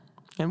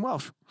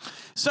Welsh.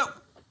 So,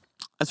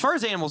 as far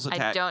as animals I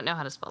attack, don't know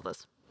how to spell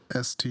this.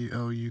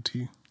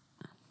 STOUT.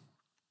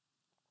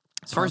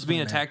 as far as being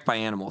Sounds attacked by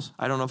animals,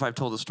 I don't know if I've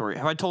told the story.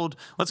 Have I told?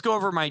 Let's go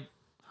over my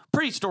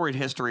pretty storied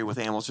history with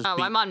animals. Just Oh,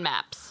 I'm on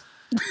maps.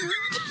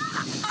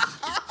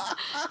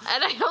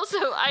 And I also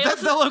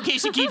the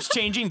location keeps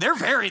changing. They're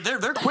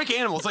quick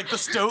animals. Like the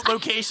stoat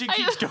location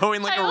keeps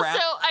going like a rat.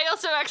 I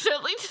also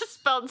accidentally just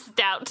spelled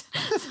stout.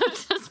 So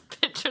it's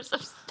just pictures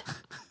of stout.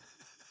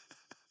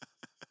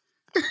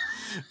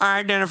 I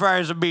identify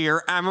as a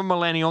beer. I'm a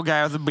millennial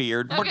guy with a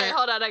beard. Okay,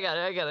 hold on, I got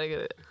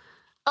it.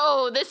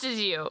 Oh, this is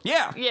you.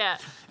 Yeah. Yeah.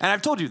 And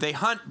I've told you, they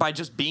hunt by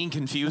just being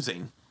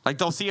confusing. Like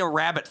they'll see a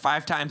rabbit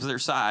 5 times their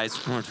size,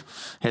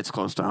 hits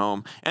close to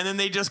home, and then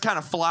they just kind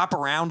of flop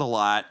around a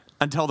lot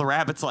until the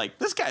rabbit's like,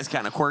 this guy's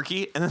kind of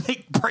quirky, and then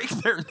they break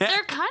their neck.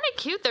 They're kind of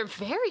cute. They're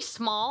very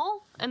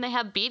small, and they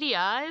have beady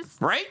eyes.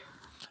 Right?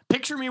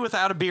 Picture me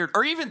without a beard.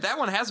 Or even that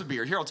one has a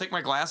beard. Here, I'll take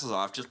my glasses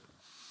off. Just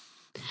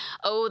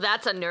Oh,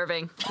 that's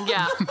unnerving.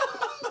 Yeah.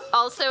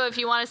 Also, if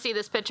you want to see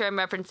this picture I'm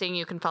referencing,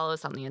 you can follow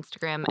us on the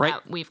Instagram Right.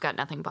 at We've Got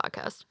Nothing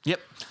Podcast.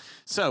 Yep.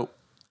 So,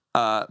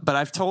 but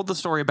I've told the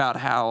story about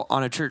how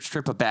on a church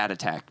trip a bat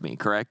attacked me,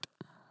 correct?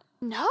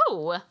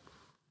 No.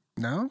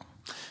 No?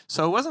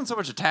 So it wasn't so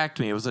much attacked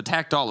me; it was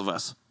attacked all of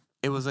us.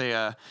 It was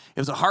a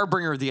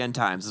harbinger of the end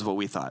times, is what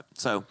we thought.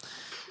 So,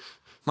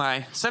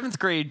 my 7th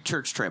grade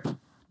church trip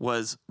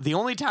was the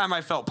only time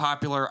I felt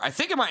popular, I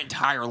think, in my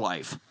entire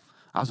life.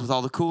 I was with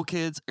all the cool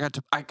kids.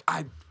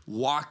 I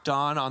walked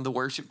on the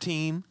worship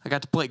team. I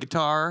got to play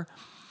guitar.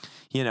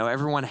 You know,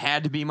 everyone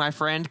had to be my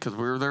friend because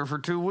we were there for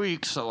 2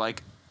 weeks. So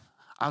like,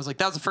 I was like,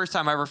 that was the first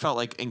time I ever felt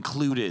like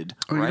included.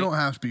 Well, right? You don't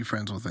have to be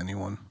friends with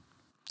anyone.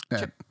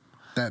 That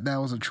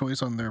was a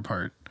choice on their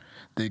part.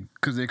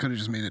 Because they could have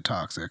just made it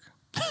toxic.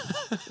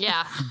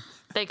 Yeah,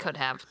 they could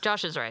have.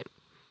 Josh is right.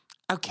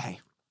 Okay.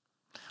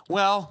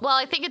 Well,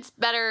 I think it's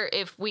better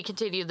if we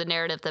continue the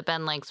narrative that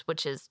Ben likes,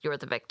 which is you're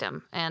the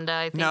victim. And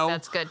I think no,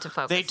 that's good to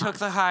focus they took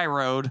the high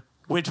road,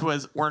 which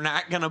was we're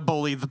not going to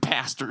bully the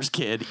pastor's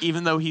kid,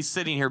 even though he's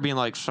sitting here being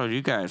like, so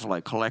you guys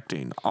like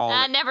collecting all...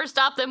 That never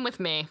stopped them with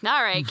me.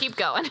 All right, keep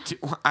going.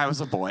 I was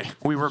a boy.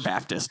 We were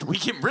Baptist. We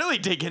can really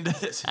dig into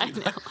this.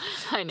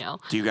 I know.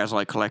 Do you guys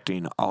like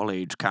collecting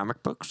all-age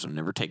comic books and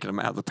never taking them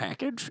out of the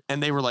package?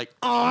 And they were like,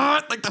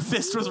 oh, like the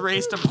fist was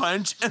raised to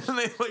punch, and then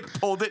they like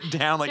pulled it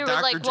down like They Dr.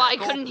 were like, why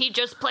Jekyll. couldn't he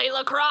just play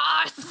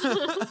lacrosse?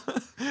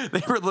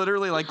 They were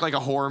literally like a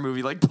horror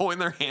movie, like pulling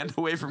their hand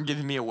away from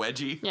giving me a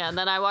wedgie. Yeah, and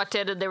then I walked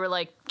in and they were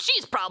like,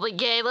 she's probably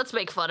gay. Let's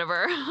make fun of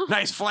her.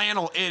 Nice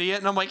flannel, idiot.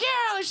 And I'm like,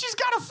 yeah, she's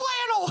got a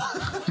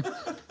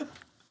flannel.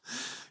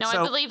 Now,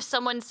 So- I believe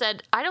someone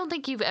said, I don't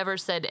think you've ever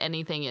said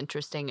anything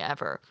interesting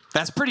ever.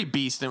 That's pretty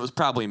beast, and it was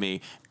probably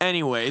me.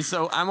 Anyway,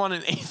 so I'm on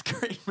an 8th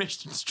grade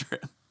mission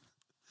trip.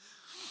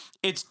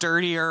 It's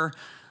dirtier.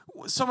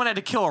 Someone had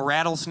to kill a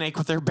rattlesnake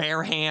with their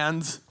bare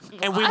hands,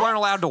 and we What? weren't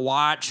allowed to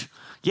watch.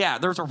 Yeah,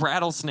 there's a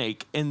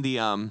rattlesnake in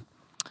the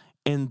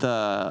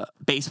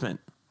basement,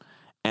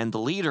 and the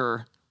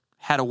leader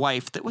had a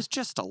wife that was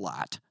just a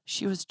lot.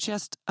 She was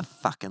just a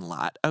fucking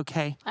lot,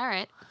 okay? All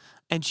right.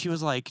 And she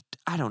was like,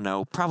 I don't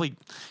know, probably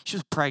she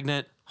was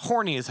pregnant,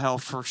 horny as hell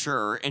for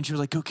sure. And she was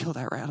like, go kill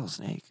that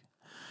rattlesnake.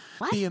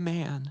 What? Be a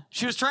man.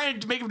 She was trying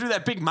to make him do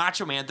that big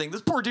macho man thing.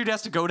 This poor dude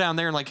has to go down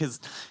there in like his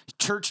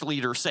church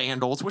leader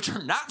sandals, which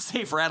are not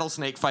safe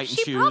rattlesnake fighting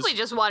She shoes. probably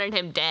just wanted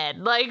him dead.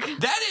 Like,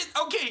 That is,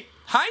 okay,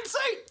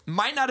 hindsight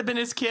might not have been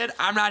his kid.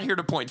 I'm not here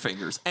to point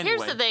fingers. Anyway.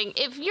 here's the thing.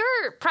 If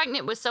you're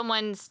pregnant with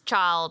someone's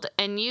child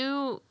and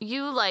you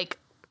like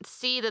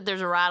see that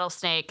there's a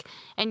rattlesnake,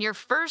 and your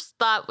first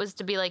thought was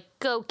to be like,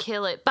 go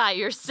kill it by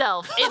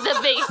yourself in the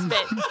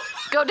basement.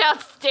 Go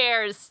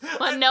downstairs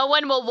when no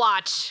one will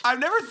watch. I've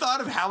never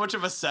thought of how much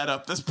of a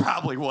setup this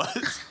probably was.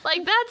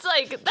 That's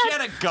She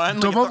had a gun.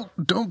 Like,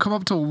 Don't come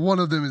up till one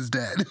of them is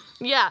dead.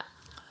 yeah.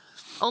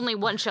 Only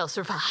one shall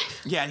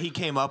survive. yeah, he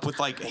came up with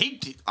like,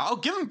 I'll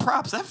give him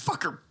props. That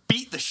fucker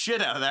beat the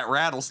shit out of that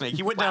rattlesnake.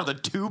 He went down with a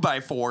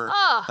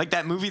 2x4, like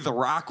that movie The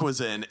Rock was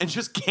in, and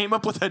just came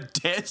up with a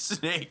dead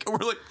snake. And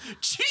we're like,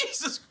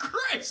 Jesus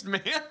Christ,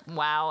 man.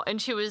 Wow.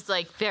 And she was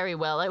like, very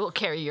well, I will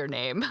carry your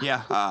name.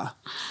 Yeah,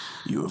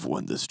 you have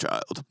won this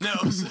child. No.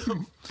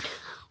 So.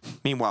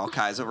 Meanwhile,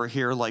 Kai's over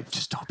here like,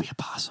 just don't be a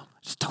possum.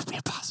 Just don't be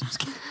a possum.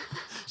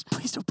 Just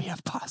please don't be a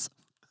possum.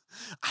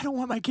 I don't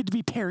want my kid to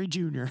be Perry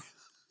Jr.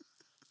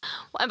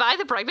 Am I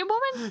the pregnant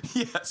woman?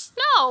 Yes.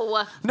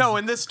 No. No,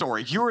 in this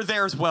story, you were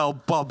there as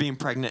well while being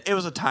pregnant. It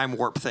was a time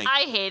warp thing.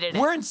 I hated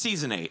it. We're in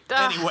season 8.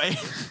 Ugh. Anyway,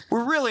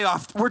 we're really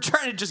off. We're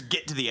trying to just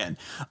get to the end.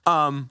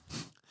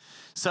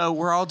 So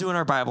we're all doing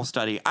our Bible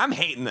study. I'm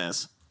hating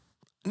this.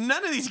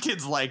 None of these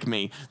kids like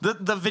me.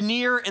 The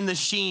veneer and the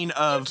sheen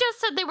of... You just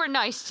said they were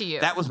nice to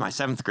you. That was my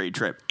 7th grade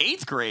trip.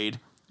 8th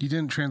grade... You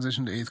didn't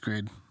transition to 8th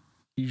grade.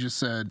 You just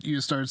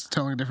started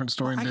telling a different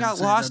story. I and got didn't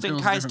say lost that it in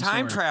was a Kai's different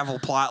time story. travel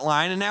plot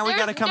line, and now we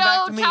got to come no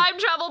back to me. time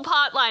travel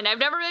plot line. I've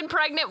never been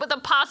pregnant with a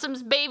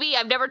possum's baby.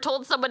 I've never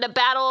told someone to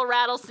battle a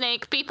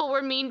rattlesnake. People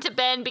were mean to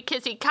Ben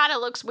because he kind of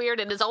looks weird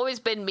and has always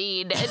been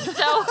mean. And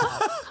so...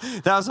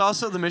 That was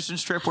also the mission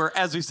trip where,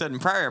 as we said in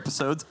prior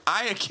episodes,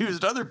 I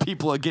accused other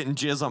people of getting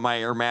jizz on my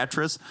air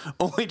mattress,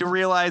 only to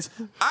realize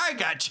I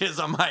got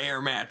jizz on my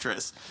air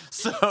mattress.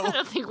 So... I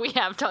don't think we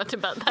have talked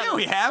about that. Yeah,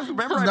 we have.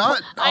 Remember?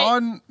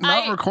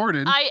 Not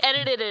recorded. I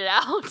edited it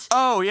out.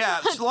 Oh,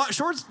 yeah.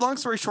 Long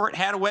story short,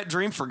 had a wet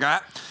dream,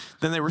 forgot.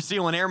 Then they were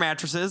stealing air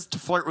mattresses to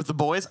flirt with the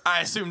boys.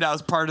 I assumed I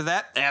was part of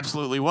that.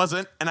 Absolutely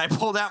wasn't. And I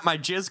pulled out my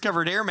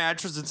jizz-covered air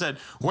mattress and said,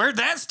 where'd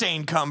that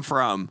stain come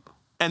from?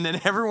 And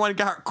then everyone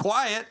got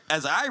quiet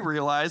as I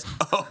realized,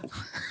 oh.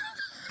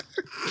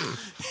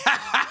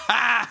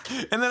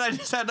 And then I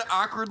just had to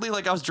awkwardly,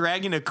 like I was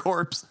dragging a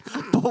corpse,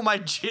 pull my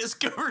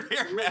jizz-covered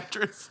air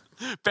mattress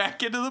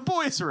back into the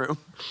boys' room.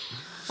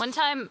 One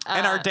time...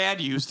 and our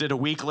dad used it a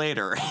week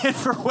later, and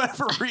for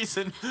whatever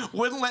reason,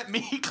 wouldn't let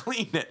me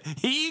clean it.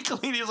 He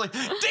cleaned it. He was like,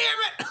 damn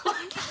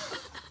it!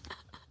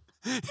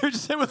 He was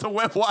just hit with a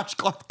wet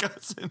washcloth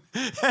cousin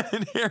and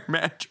an air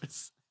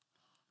mattress.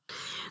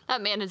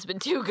 That man has been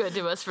too good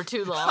to us for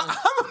too long.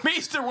 I'm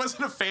amazed there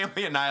wasn't a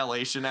family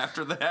annihilation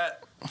after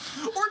that.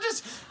 Or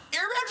just,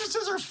 air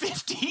mattresses are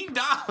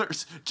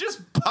 $15.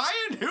 Just buy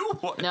a new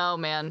one. No,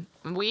 man.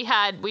 We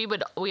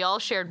all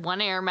shared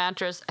one air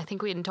mattress. I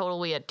think in total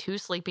we had 2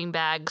 sleeping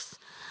bags.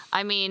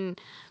 I mean,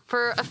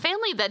 for a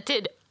family that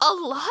did a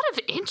lot of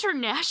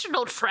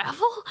international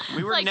travel,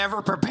 We were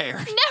never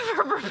prepared.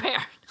 Never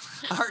prepared.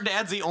 Our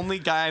dad's the only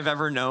guy I've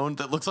ever known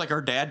that looks like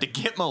our dad to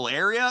get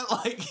malaria.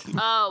 Like,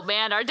 Oh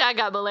man, our dad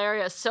got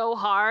malaria so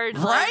hard.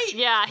 Right?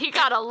 Yeah, he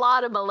got a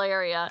lot of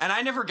malaria. and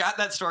I never got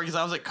that story because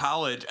I was at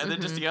college. And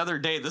then just the other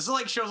day, this is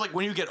like shows like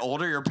when you get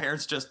older, your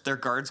parents just, their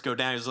guards go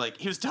down.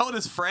 He was telling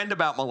his friend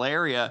about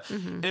malaria.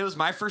 And it was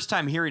my first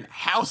time hearing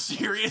how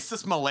serious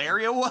this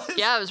malaria was.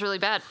 Yeah, it was really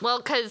bad. Well,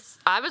 because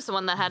I was the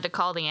one that had to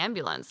call the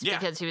ambulance Yeah.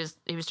 because he was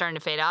starting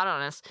to fade out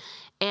on us,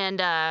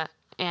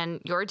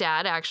 and your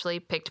dad actually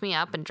picked me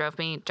up and drove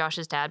me.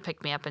 Josh's dad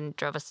picked me up and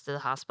drove us to the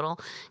hospital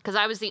because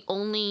I was the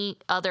only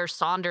other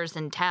Saunders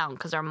in town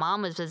because our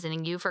mom was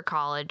visiting you for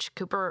college.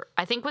 Cooper,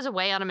 I think, was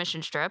away on a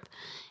mission trip,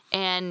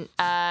 and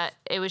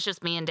it was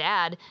just me and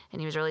Dad, and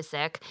he was really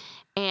sick.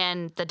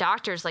 And the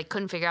doctors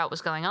couldn't figure out what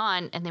was going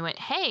on, and they went,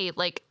 "Hey,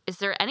 is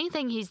there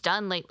anything he's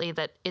done lately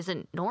that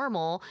isn't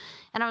normal?"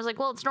 And I was like,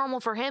 "Well, it's normal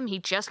for him. He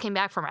just came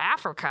back from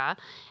Africa."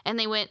 And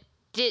they went,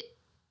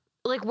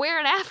 "Where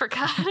in Africa?"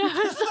 And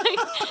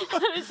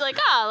I was like,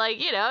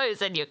 it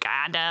was in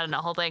Uganda and the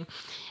whole thing.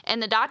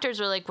 And the doctors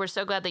were like, "We're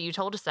so glad that you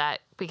told us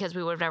that because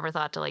we would have never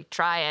thought to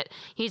try it.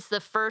 He's the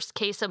first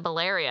case of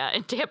malaria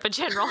in Tampa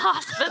General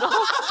Hospital."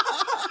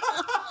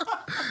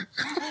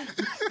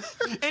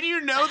 And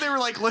they were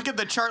look at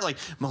the chart,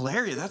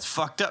 malaria, that's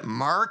fucked up.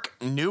 Mark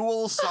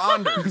Newell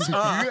Saunders.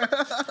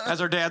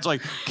 As our dad's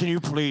like, can you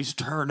please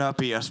turn up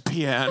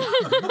ESPN?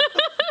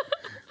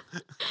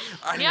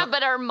 Yeah,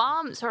 but our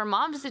mom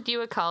visited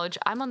you at college.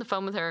 I'm on the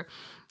phone with her,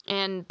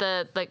 and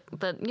the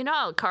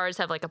how cars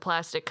have a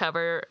plastic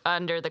cover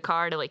under the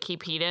car to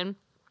keep heat in.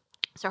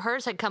 So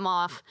hers had come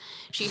off.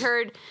 She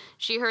heard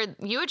you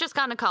had just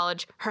gone to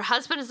college. Her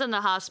husband is in the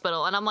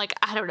hospital, and I'm like,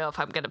 I don't know if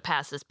I'm going to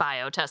pass this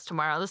bio test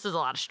tomorrow. This is a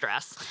lot of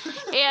stress.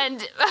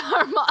 And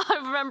I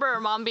remember her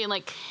mom being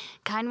like,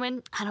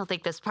 Kindwin, I don't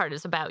think this part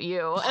is about you.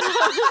 And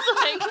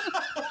I was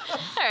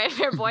like, all right,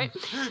 fair point.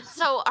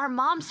 So our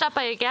mom stopped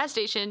by a gas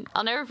station.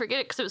 I'll never forget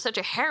it because it was such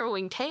a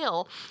harrowing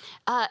tale.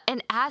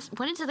 And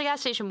went into the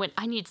gas station, went,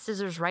 I need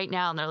scissors right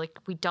now. And they're like,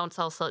 we don't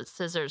sell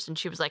scissors. And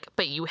she was like,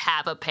 but you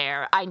have a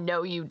pair. I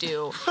know you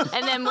do.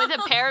 And then with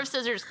a pair of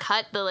scissors,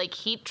 cut the like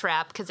heat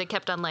trap because it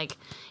kept on like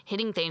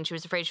hitting things. She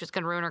was afraid she was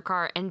going to ruin her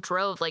car and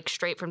drove like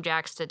straight from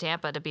Jax to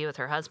Tampa to be with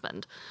her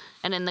husband.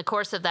 And in the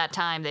course of that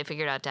time, they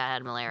figured out Dad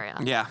had malaria.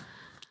 Yeah.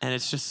 And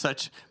it's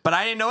just but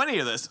I didn't know any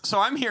of this. So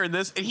I'm hearing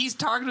this, and he's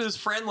talking to his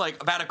friend, like,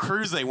 about a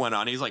cruise they went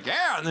on. He's like,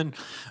 yeah, and then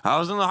I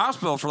was in the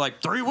hospital for,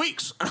 like, 3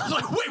 weeks. And I was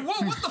like, wait,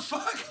 whoa, what the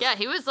fuck? Yeah,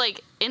 he was,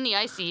 like, in the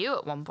ICU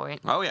at one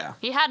point. Oh, yeah.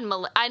 He had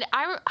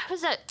I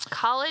was at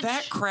college.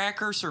 That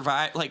cracker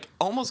survived, like,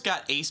 almost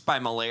got aced by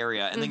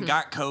malaria, and then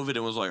got COVID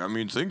and was like, I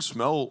mean, things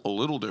smell a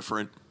little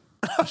different.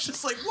 I was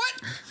just like, what?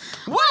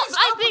 What is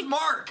up with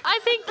Mark? I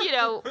think, you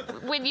know,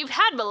 when you've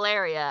had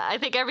malaria, I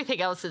think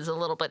everything else is a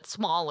little bit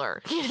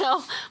smaller. You know,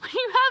 when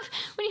you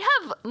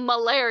have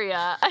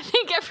malaria, I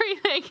think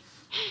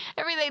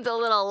everything's a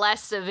little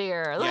less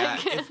severe. Yeah,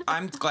 Like,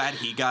 I'm glad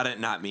he got it,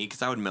 not me,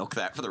 because I would milk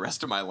that for the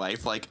rest of my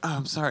life. Like, oh,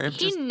 I'm sorry,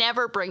 he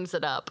never brings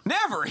it up.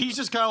 Never. He's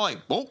just kind of like,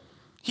 well.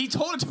 He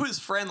told it to his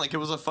friend, like it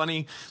was a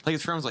funny, like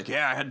his friend was like,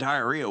 yeah, I had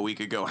diarrhea a week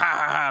ago, ha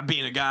ha ha,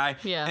 being a guy.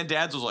 Yeah. And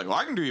Dad's was like, well,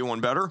 I can do you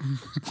one better.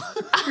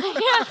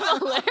 Yeah,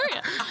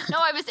 malaria. No,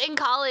 I was in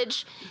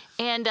college,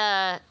 and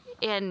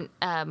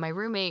my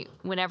roommate,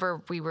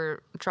 whenever we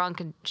were drunk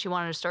and she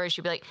wanted a story,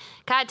 she'd be like,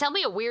 "Kai, tell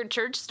me a weird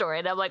church story."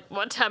 And I'm like,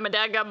 "One time my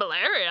dad got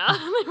malaria." And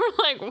they were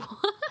like,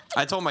 "What?"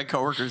 I told my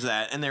coworkers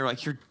that, and they were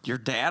like, your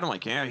dad? I'm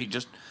like, yeah,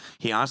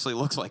 he honestly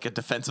looks like a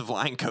defensive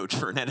line coach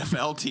for an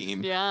NFL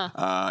team. Yeah.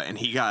 And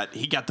he got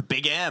the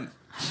big M.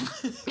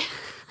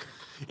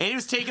 And he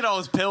was taking all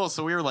his pills,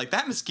 so we were like,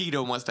 that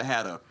mosquito must have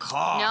had a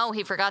cough. No,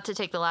 he forgot to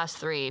take the last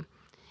 3.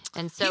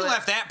 And so he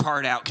left that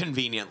part out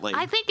conveniently.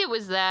 I think it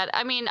was that.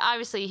 I mean,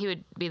 obviously he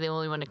would be the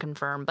only one to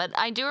confirm, but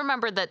I do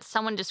remember that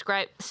someone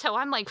described, so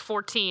I'm like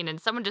 14 and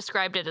someone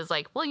described it as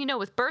like, well, you know,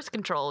 with birth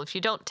control, if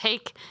you don't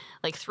take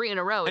like 3 in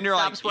a row, and it you're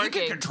stops like,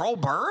 working. you can control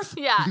birth?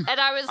 Yeah, and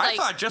I was like, I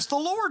thought just the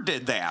Lord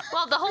did that.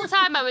 well, the whole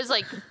time I was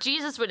like,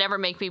 Jesus would never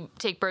make me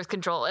take birth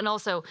control, and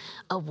also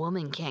a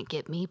woman can't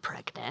get me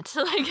pregnant.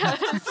 Like, I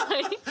was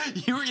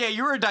like,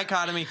 you were a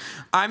dichotomy.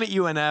 I'm at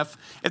UNF.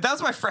 If that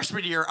was my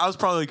freshman year, I was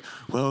probably like,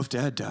 well, if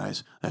Dad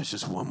dies, that's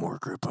just one more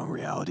grip on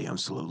reality I'm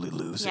slowly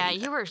losing. yeah,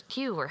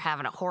 you were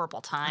having a horrible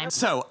time.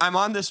 So I'm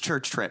on this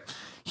church trip.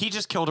 He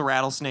just killed a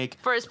rattlesnake.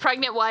 For his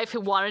pregnant wife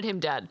who wanted him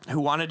dead.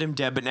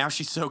 But now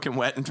she's soaking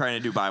wet and trying to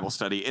do Bible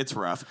study. It's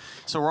rough.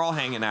 So we're all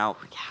hanging out.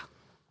 Yeah.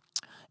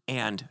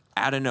 And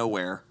out of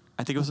nowhere,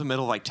 I think it was the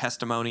middle of like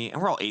testimony,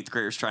 and we're all 8th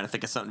graders trying to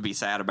think of something to be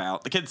sad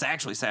about. The kids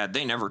actually sad.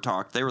 They never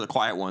talked. They were the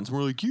quiet ones. And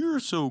we're like, you're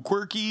so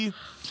quirky.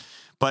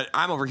 But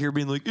I'm over here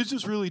being like, it's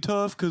just really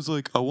tough because,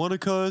 like, I want to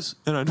cuss,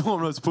 and I know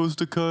I'm not supposed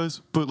to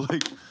cuss, but,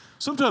 like,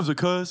 sometimes I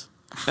cuss.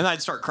 And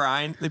I'd start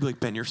crying. They'd be like,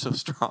 Ben, you're so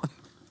strong.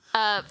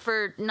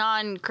 For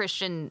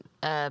non-Christian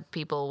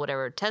people,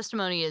 whatever,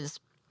 testimony is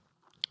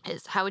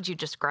how would you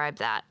describe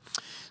that?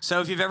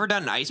 So if you've ever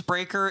done an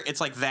icebreaker, it's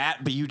like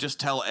that, but you just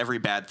tell every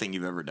bad thing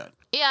you've ever done.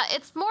 Yeah,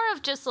 it's more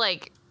of just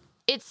like,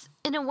 it's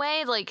in a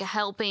way like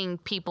helping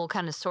people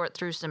kind of sort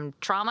through some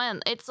trauma.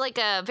 And it's like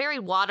a very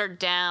watered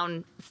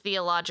down,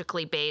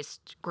 theologically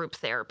based group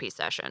therapy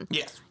session.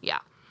 Yes. Yeah.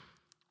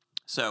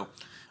 So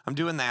I'm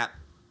doing that.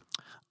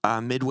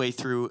 Midway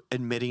through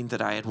admitting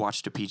that I had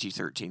watched a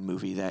PG-13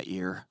 movie that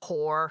year.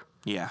 Whore.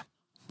 Yeah.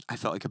 I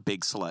felt like a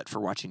big slut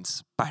for watching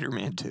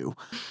Spider-Man 2.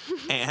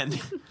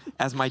 And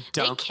as my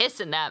They dumb...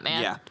 kiss in that,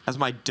 man. Yeah. As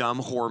my dumb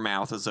whore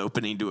mouth is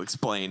opening to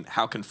explain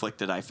how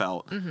conflicted I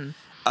felt,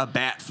 a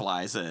bat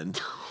flies in.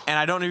 And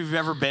I don't know if you've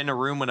ever been in a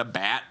room when a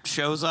bat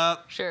shows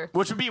up. Sure.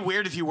 Which would be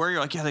weird if you were. You're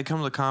like, yeah, they come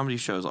to the comedy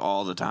shows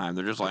all the time.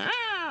 They're just like,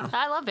 ah.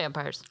 I love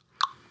vampires.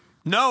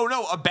 No,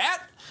 a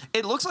bat,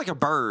 it looks like a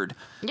bird.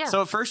 Yeah.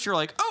 So at first you're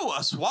like, oh,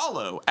 a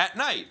swallow at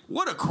night.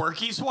 What a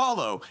quirky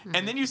swallow.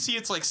 And then you see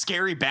its like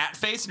scary bat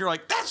face and you're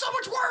like, that's so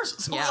much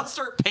worse. So Yeah. we all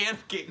start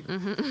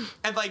panicking.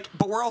 And like,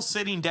 but we're all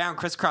sitting down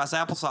crisscross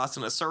applesauce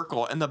in a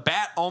circle and the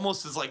bat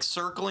almost is like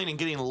circling and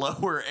getting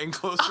lower and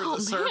closer to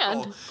the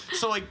circle. Man.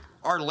 So like,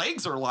 our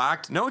legs are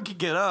locked. No one can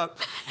get up.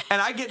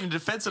 And I get in a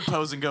defensive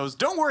pose and goes,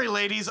 don't worry,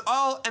 ladies.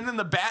 And then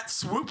the bat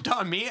swooped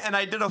on me and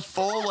I did a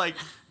full like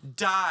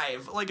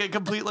dive, like a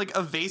complete like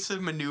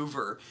evasive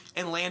maneuver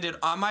and landed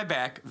on my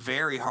back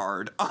very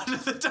hard onto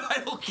the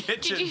tile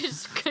kitchen.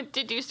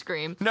 Did you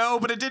scream? No,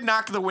 but it did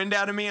knock the wind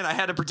out of me and I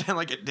had to pretend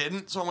like it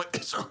didn't. So I'm like,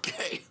 it's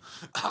okay.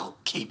 I'll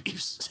keep you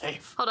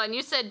safe. Hold on,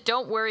 you said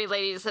don't worry,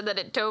 ladies, and that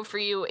it dove for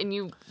you, and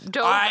you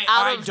dove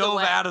I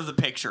dove out of the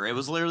picture. It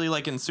was literally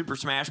like in Super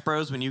Smash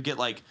Bros. When you get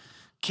like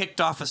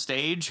kicked off a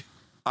stage.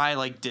 I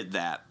like did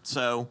that.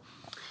 So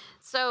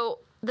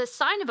the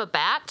sign of a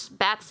bat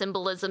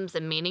symbolisms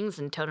and meanings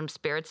and totem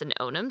spirits and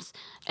oghams.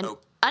 And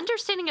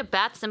understanding of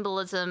bat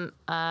symbolism.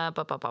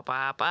 What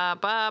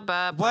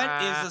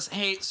is this?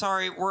 Hey,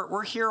 sorry,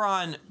 we're here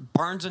on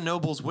Barnes and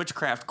Noble's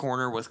Witchcraft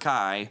Corner with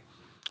Kai.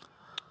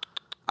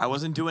 I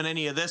wasn't doing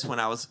any of this when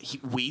I was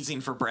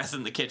wheezing for breath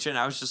in the kitchen.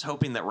 I was just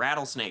hoping that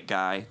Rattlesnake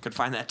guy could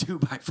find that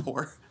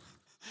 2x4.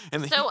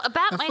 And So a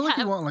bat I might feel like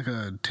have. you want like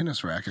a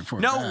tennis racket for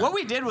a no, bat. what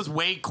we did was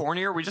way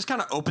cornier. We just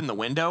kind of opened the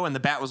window, and the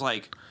bat was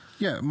like,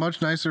 Yeah,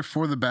 much nicer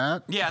for the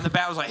bat. yeah, and the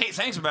bat was like, hey,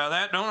 thanks about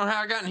that. Don't know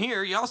how I got in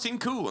here. Y'all seem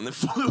cool. And then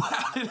flew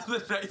out into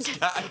the night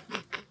sky.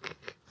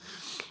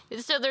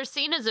 So they're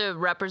seen as a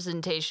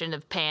representation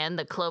of Pan,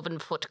 the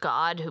cloven-foot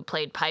god who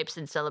played pipes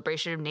in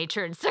celebration of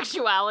nature and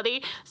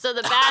sexuality. So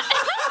the bat.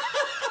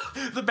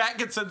 The bat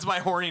gets sense my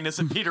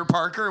horniness at Peter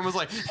Parker and was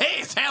like,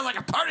 hey, it sounds like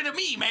a party to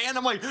me, man.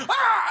 I'm like,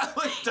 ah!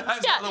 Like,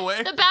 dives out of the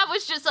way. The bat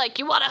was just like,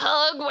 you want a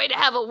hug? Way to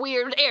have a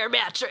weird air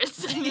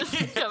mattress.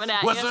 Just coming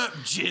at What's you. up,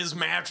 jizz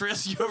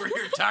mattress? You over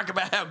here talking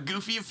about how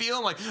goofy you feel?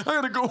 I'm like, I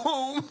gotta go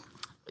home.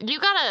 You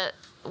got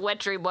a wet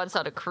dream once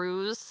on a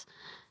cruise,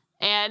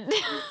 and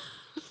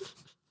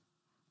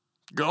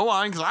Go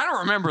on, because I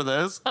don't remember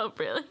this. oh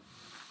really?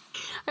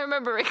 I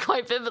remember it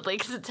quite vividly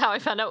because it's how I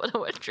found out what a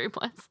wet dream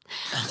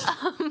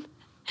was.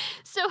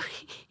 So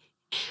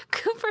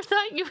Cooper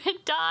thought you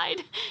had died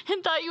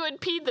and thought you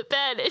had peed the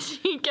bed, and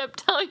he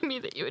kept telling me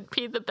that you had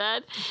peed the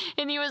bed,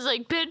 and he was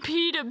like, Ben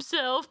peed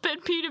himself,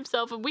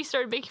 and we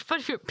started making fun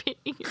of you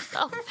peeing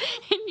yourself,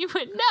 and you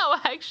went, no,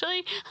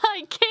 actually,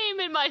 I came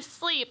in my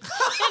sleep.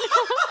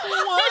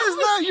 Why is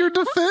that your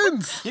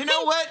defense? You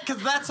know what?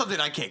 Because that's something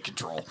I can't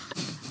control.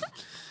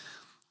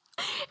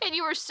 And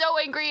you were so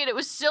angry, and it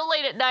was so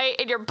late at night,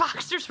 and your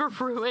boxers were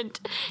ruined.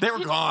 They were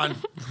gone.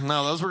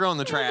 No, those were going in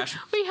the trash.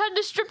 We had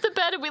to strip the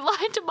bed, and we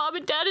lied to Mom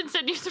and Dad and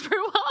said you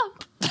threw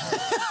up.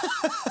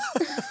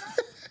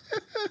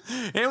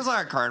 It was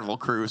like a carnival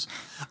cruise.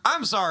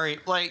 I'm sorry.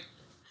 Like,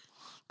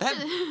 that.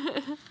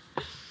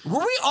 Were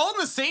we all in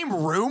the same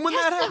room when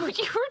that So happened?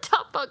 you were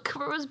talking about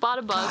Cooper was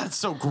bottom bug. That's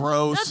so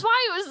gross. That's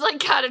why it was like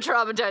kind of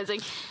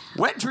traumatizing.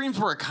 Wet dreams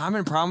were a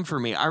common problem for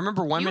me. I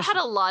remember one You mission.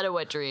 had a lot of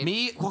wet dreams.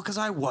 Well, because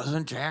I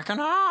wasn't jacking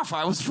off.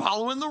 I was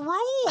following the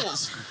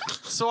rules.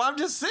 So I'm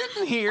just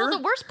sitting here. Well,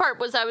 the worst part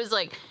was I was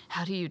like,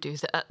 "How do you do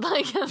that?"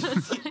 Like,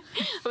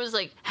 I was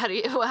like, "How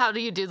do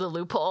you do the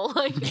loophole?"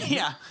 Like,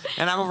 Yeah.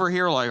 And I'm over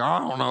here like, I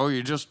don't know,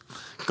 you just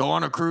go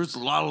on a cruise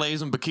with a lot of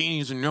ladies in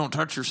bikinis and you don't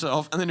touch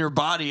yourself. And then your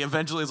body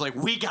eventually is like,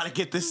 we got to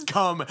get this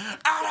cum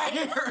out of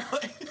here.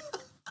 Like,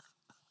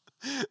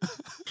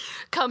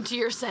 come to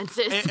your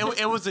senses.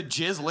 it was a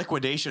jizz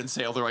liquidation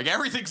sale. They're like,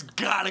 everything's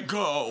got to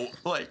go.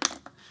 Like,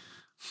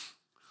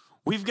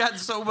 we've got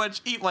so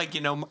much, like,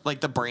 you know,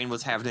 like the brain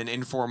was having an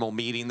informal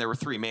meeting. There were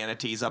 3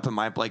 manatees up in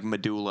my, like,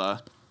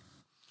 medulla.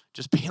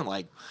 Just being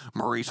like,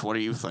 Maurice, what do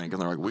you think?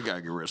 And they're like, we got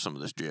to get rid of some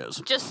of this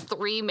jizz. Just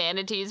 3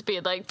 manatees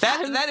being like,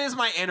 That is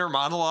my inner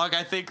monologue,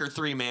 I think, or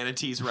 3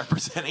 manatees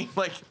representing,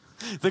 like,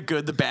 the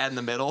good, the bad, and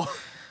the middle.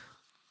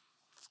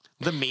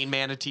 The mean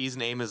manatee's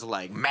name is,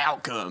 like,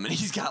 Malcolm, and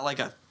he's got, like,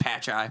 a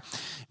patch eye.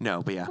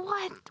 No, but yeah.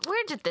 What?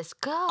 Where did this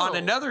go? On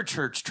another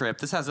church trip,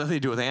 this has nothing to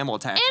do with animal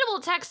attacks. Animal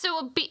attack,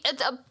 so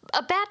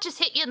a bat just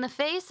hit you in the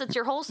face? That's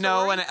your whole story?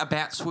 No, and a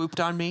bat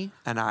swooped on me,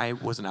 and I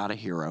was not a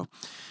hero.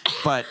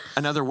 But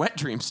another wet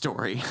dream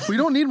story. We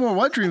don't need more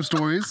wet dream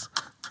stories.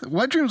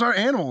 Wet dreams are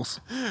animals.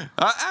 Do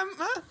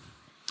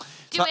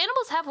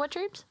animals have wet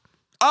dreams?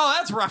 Oh,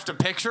 that's rough to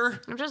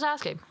picture. I'm just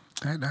asking.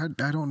 I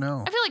don't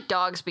know. I feel like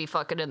dogs be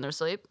fucking in their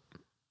sleep.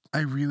 I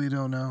really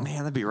don't know. Man,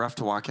 that'd be rough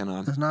to walk in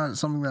on. It's not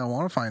something that I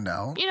want to find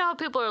out. You know how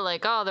people are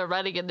like, oh, they're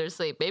running in their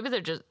sleep. Maybe they're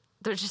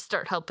just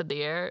start humping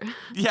the air.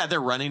 Yeah, they're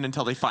running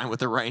until they find what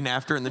they're running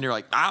after, and then you're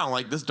like, I don't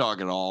like this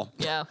dog at all.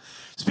 Yeah.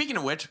 Speaking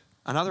of which,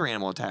 another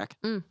animal attack.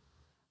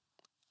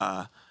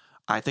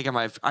 I think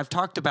I've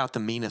talked about the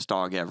meanest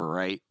dog ever,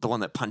 right? The one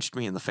that punched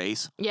me in the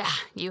face. Yeah,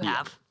 you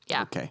have.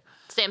 Yeah. Okay.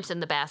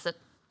 Samson the Basset.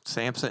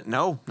 Samson.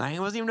 No, he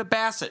wasn't even a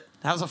basset.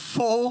 That was a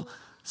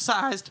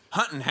full-sized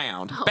hunting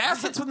hound.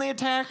 Bassets, when they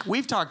attack,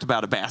 we've talked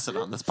about a basset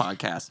on this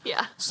podcast.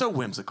 Yeah. So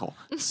whimsical.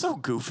 So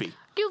goofy.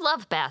 You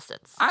love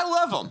Bassets. I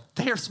love them.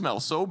 They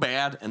smell so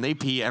bad, and they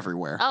pee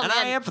everywhere. Oh, and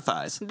man. I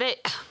empathize. They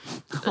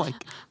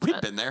Like,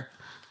 we've been there.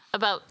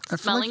 about I feel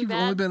smelling like you've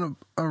bad. only been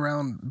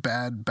around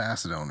bad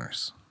basset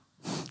owners.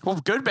 Well,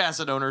 good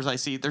basset owners I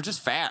see, they're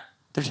just fat.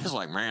 They're just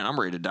like, man, I'm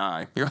ready to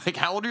die. You're like,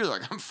 how old are you? They're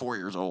like, I'm 4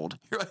 years old.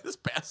 You're like, this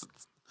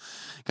basset's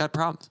got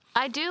problems.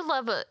 I do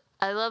love it.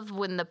 I love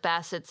when the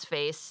Basset's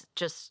face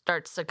just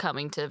starts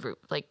succumbing to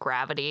like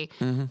gravity.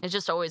 Mm-hmm. It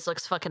just always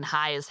looks fucking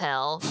high as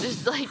hell.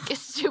 Just like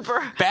it's super.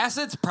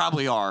 Bassets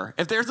probably are.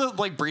 If there's a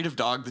like breed of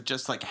dog that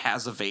just like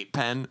has a vape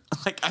pen,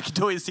 like I could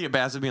always see a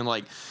basset being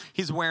like,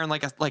 he's wearing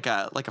like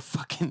a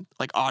fucking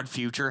like Odd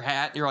Future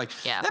hat. You're like,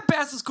 Yeah. that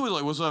basset's cool. He's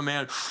like, what's up,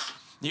 man?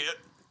 Yeah,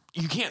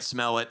 you can't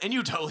smell it, and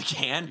you totally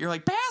can. You're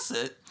like,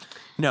 Basset.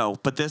 No,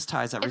 but this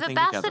ties If everything a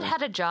Basset together.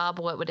 had a job,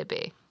 what would it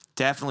be?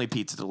 Definitely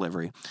pizza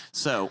delivery.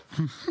 So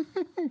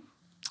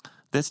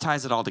this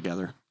ties it all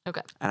together.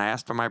 Okay. And I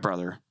asked for my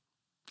brother.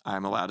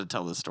 I'm allowed to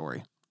tell this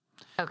story.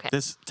 Okay.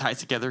 This ties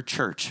together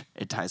church.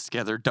 It ties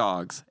together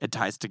dogs. It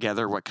ties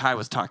together what Kai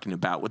was talking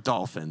about with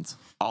dolphins.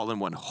 All in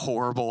one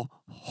horrible,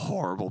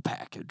 horrible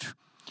package.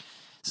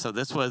 So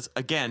this was,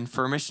 again,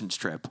 for a missions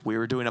trip. We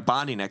were doing a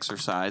bonding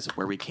exercise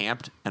where we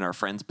camped in our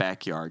friend's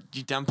backyard.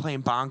 You done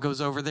playing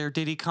bongos over there,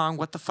 Diddy Kong?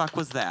 What the fuck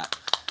was that?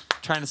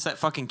 Trying to set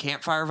fucking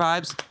campfire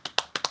vibes?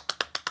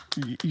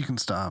 You can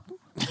stop.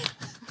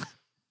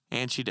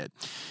 And she did.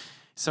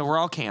 So we're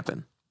all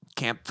camping.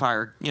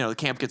 Campfire, the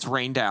camp gets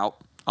rained out.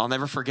 I'll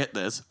never forget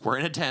this. We're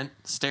in a tent,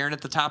 staring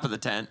at the top of the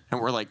tent,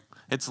 and we're like,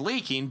 it's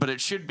leaking, but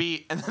it should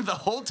be. And then the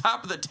whole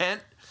top of the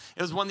tent,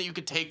 it was one that you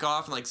could take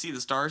off and see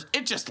the stars.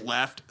 It just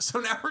left. So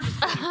now we're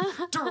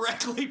just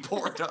directly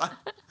poured on.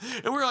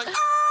 And we were like,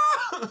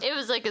 ah! It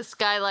was like a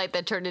skylight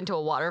that turned into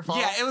a waterfall.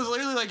 Yeah, it was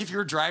literally like if you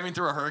were driving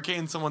through a hurricane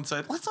and someone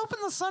said, let's open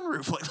the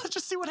sunroof. Let's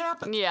just see what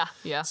happens.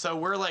 Yeah. So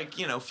we're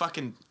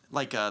fucking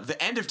the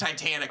end of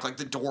Titanic,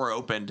 the door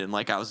opened and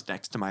I was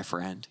next to my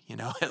friend,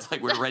 it's we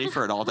were ready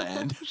for it all to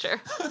end.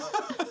 Sure.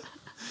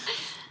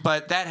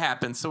 But that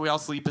happens. So we all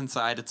sleep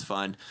inside. It's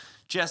fun.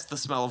 Just the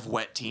smell of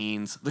wet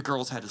teens. The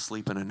girls had to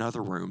sleep in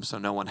another room, so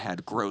no one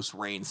had gross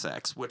rain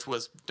sex, which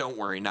was, don't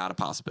worry, not a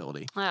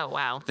possibility. Oh,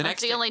 wow.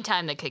 That's the only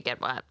time they could get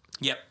wet.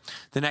 Yep.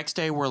 The next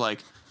day, we're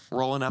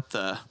rolling up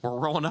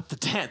the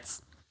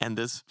tents, and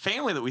this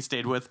family that we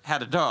stayed with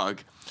had a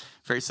dog,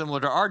 very similar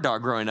to our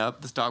dog growing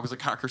up. This dog was a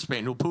Cocker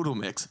Spaniel Poodle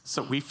mix,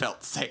 so we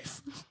felt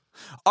safe.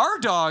 Our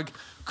dog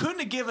couldn't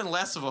have given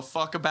less of a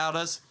fuck about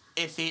us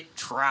if it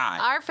tried.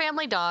 Our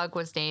family dog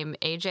was named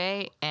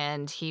AJ,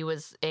 and he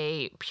was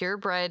a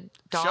purebred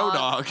dog. Show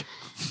dog.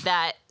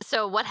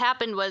 So what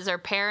happened was our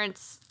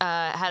parents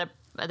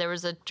there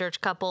was a church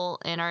couple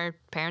in our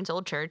parents'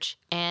 old church,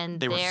 and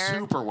they were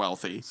super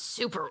wealthy.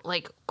 Super,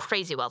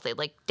 crazy wealthy,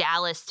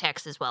 Dallas,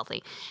 Texas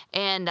wealthy.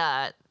 And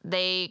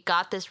they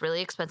got this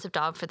really expensive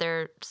dog for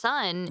their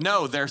son.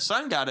 No, their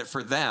son got it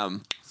for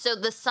them. So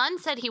the son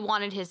said he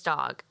wanted his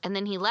dog, and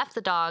then he left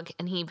the dog,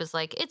 and he was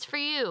like, it's for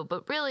you,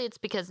 but really it's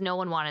because no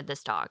one wanted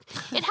this dog.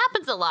 It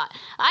happens a lot.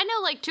 I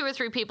know 2 or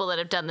 3 people that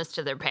have done this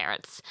to their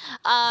parents.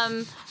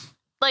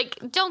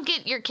 Don't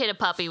get your kid a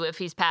puppy if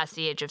he's past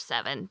the age of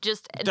 7.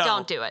 Just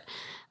don't do it.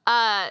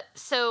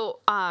 So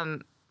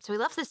we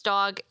left this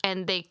dog,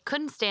 and they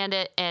couldn't stand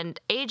it, and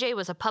AJ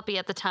was a puppy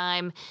at the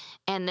time,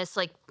 and this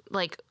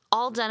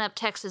all done up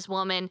Texas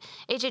woman.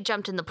 AJ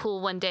jumped in the pool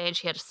one day and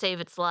she had to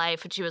save its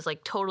life, and she was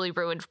totally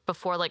ruined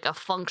before a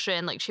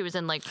function. She was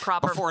in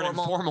proper before formal,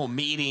 an informal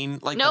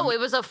meeting. No, it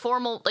was a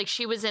formal.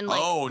 She was in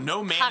no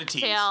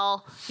manatees.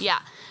 Cocktail. Yeah.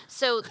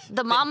 So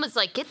the mom was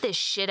like, "Get this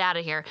shit out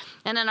of here."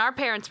 And then our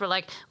parents were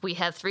like, "We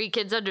have 3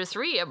 kids under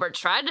 3, and we're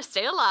trying to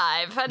stay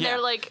alive." And they're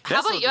like,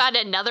 "How about you add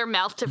another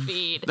mouth to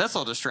feed?"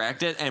 This'll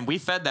distract it, and we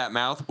fed that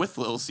mouth with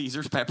Little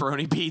Caesars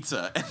pepperoni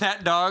pizza, and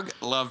that dog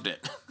loved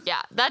it.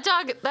 Yeah, that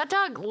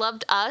dog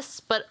loved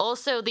us, but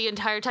also the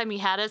entire time he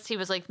had us, he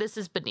was like, "This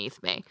is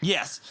beneath me."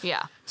 Yes.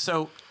 Yeah.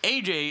 So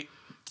AJ,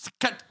 to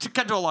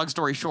cut to a long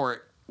story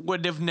short,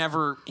 would have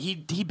never. He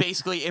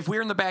basically, if we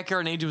were in the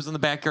backyard and AJ was in the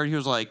backyard, he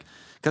was like,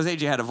 because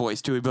AJ had a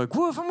voice too. He'd be like,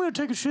 "Well, if I'm gonna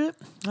take a shit,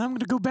 I'm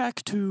gonna go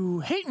back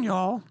to hating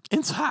y'all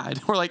inside."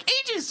 We're like,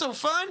 AJ's so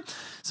fun.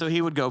 So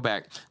he would go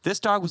back.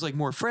 This dog was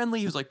more friendly.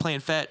 He was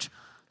playing fetch.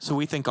 So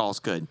we think all's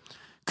good.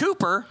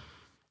 Cooper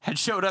had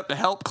showed up to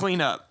help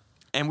clean up.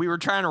 And we were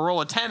trying to roll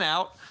a tent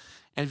out.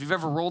 And if you've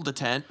ever rolled a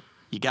tent,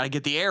 you got to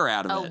get the air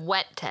out of it. A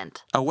wet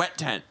tent. A wet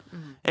tent.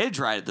 Mm-hmm. It's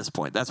dry at this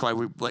point. That's why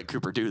we let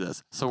Cooper do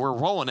this. So we're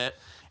rolling it.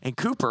 And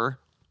Cooper,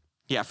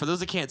 for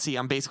those that can't see,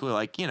 I'm basically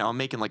I'm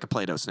making a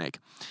Play-Doh snake.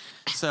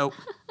 So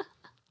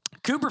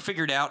Cooper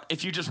figured out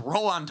if you just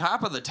roll on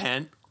top of the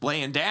tent,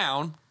 laying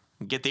down,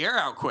 get the air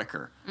out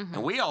quicker. Mm-hmm.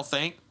 And we all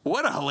think,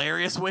 what a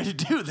hilarious way to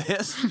do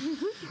this.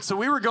 So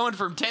we were going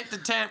from tent to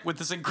tent with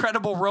this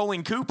incredible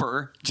rolling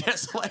Cooper,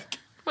 just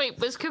Wait,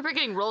 was Cooper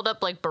getting rolled up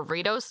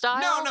burrito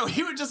style? No,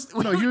 he would just...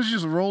 he was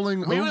just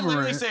rolling over We would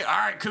literally it. say, all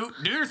right, Coop,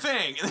 do your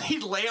thing. And then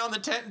he'd lay on the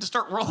tent and just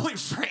start rolling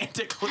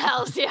frantically.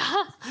 Hells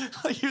yeah.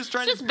 He was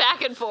trying just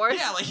back and forth.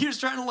 Yeah, he was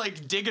trying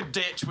to dig a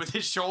ditch with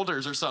his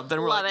shoulders or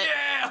something. We're Love like, it.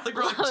 yeah!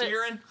 We're Love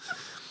cheering.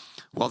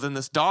 Well, then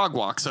this dog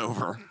walks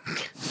over.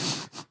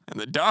 And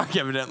the dog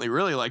evidently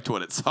really liked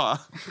what it saw.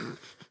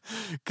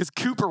 Because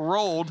Cooper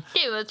rolled.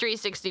 Gave him a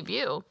 360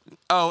 view.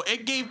 Oh,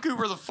 it gave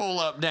Cooper the full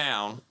up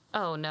down.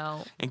 Oh,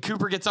 no. And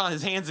Cooper gets on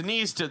his hands and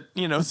knees to,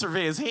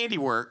 survey his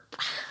handiwork.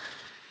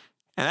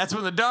 And that's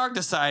when the dog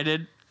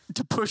decided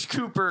to push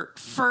Cooper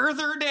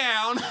further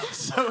down.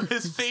 So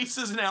his face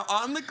is now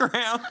on the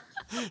ground.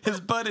 His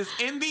butt is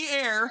in the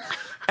air.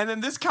 And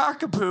then this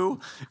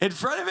cockapoo, in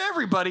front of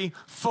everybody,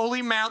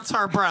 fully mounts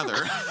our brother.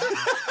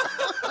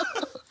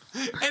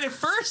 And at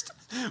first,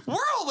 we're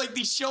all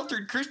these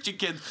sheltered Christian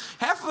kids.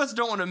 Half of us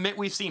don't want to admit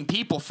we've seen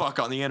people fuck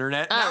on the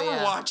internet. Now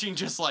we're watching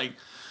just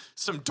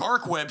some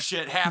dark web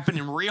shit happen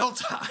in real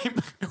time.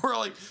 We're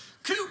like,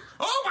 Coop,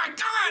 oh my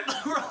God!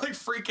 We're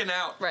freaking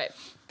out. Right.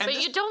 And but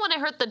you don't want to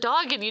hurt the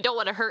dog, and you don't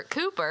want to hurt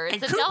Cooper. It's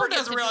and a Cooper delicate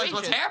doesn't realize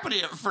what's situation.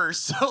 happening at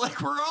first. So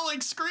we're all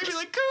screaming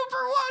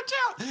Cooper, watch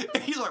out!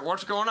 And he's like,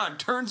 what's going on?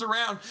 Turns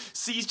around,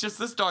 sees just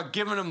this dog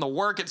giving him the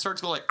work, and starts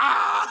going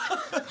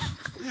ah!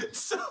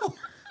 So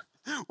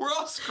We're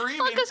all screaming.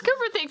 Well, because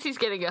Cooper thinks he's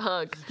getting a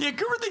hug. Yeah,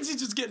 Cooper thinks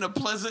he's just getting a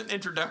pleasant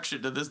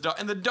introduction to this dog,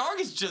 and the dog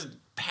is just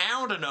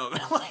pounding him,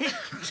 like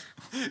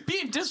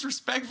being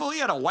disrespectful. He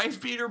had a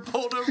wife beater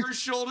pulled over his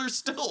shoulder,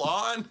 still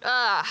on.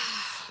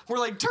 We're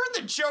like, turn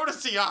the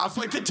Jodeci off.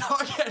 Like the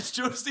dog has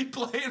Jodeci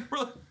playing. We're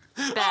like,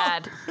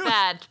 Bad.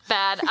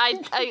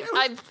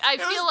 I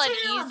feel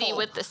uneasy terrible.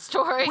 with the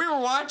story. we were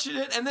watching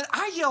it, and then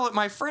I yell at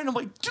my friend. I'm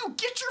like, dude,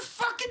 get your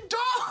fucking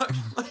dog.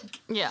 Like,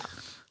 Yeah.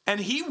 and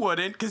he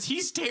wouldn't because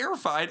he's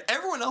terrified.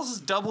 Everyone else is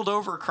doubled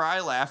over, cry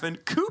laughing.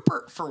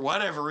 Cooper, for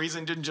whatever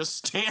reason, didn't just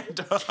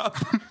stand up.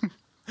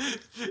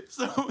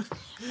 So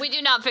We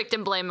do not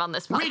victim blame on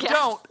this podcast. we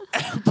don't.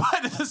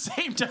 But at the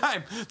same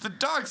time, the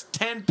dog's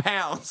 10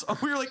 pounds.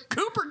 We were like,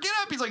 Cooper, get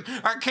up. He's like,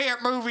 I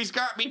can't move. He's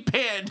got me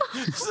pinned.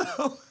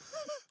 So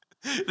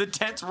the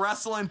tent's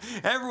rustling.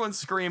 Everyone's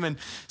screaming.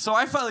 So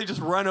I finally just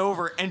run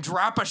over and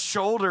drop a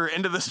shoulder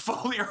into this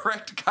fully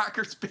erect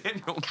Cocker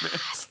Spaniel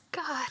mix.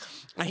 God.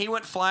 And he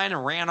went flying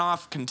and ran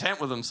off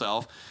content with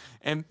himself.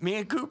 And me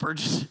and Cooper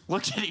just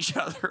looked at each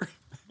other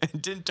and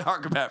didn't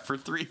talk about it for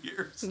 3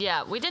 years.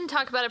 Yeah, we didn't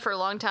talk about it for a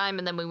long time,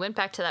 and then we went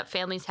back to that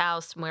family's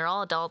house. And we were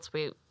all adults.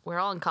 We're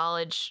all in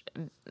college,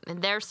 and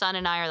their son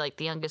and I are like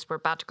the youngest. We're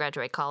about to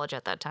graduate college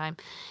at that time,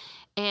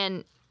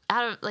 and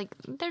out of like,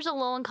 there's a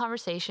lull in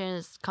conversation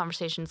as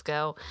conversations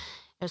go.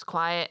 It was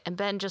quiet, and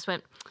Ben just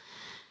went,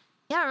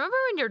 "Yeah, remember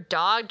when your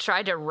dog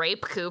tried to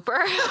rape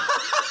Cooper?"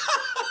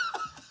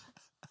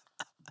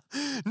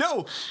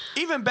 No,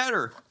 even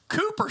better.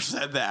 Cooper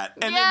said that.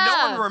 And then Yeah.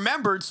 no one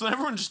remembered, so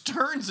everyone just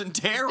turns in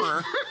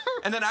terror.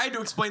 And then I had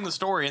to explain the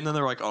story, and then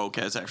they're like, oh,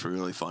 okay, it's actually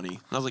really funny. And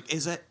I was like,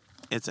 is it?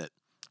 It's it.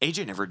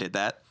 AJ never did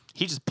that.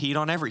 He just peed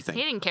on everything.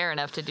 He didn't care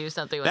enough to do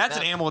something like That's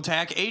that. an animal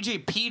attack.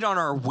 AJ peed on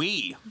our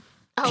Wii.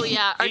 Oh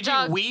yeah, our AJ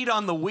dog. weed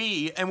on the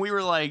Wii, and we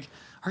were like,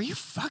 are you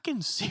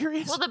fucking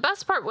serious? Well, the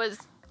best part was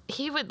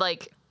he would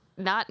like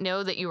not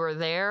know that you were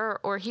there,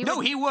 or he No,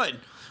 would, he would.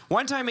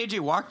 One time,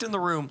 AJ walked in the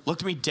room,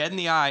 looked me dead in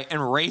the eye,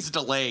 and raised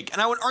a leg.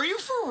 And I went, are you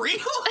for real?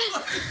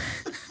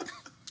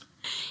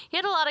 he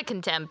had a lot of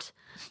contempt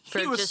for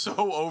He was just so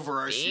over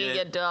our being a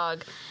shit.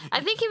 dog.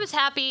 I think he was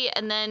happy,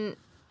 and then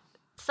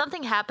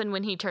something happened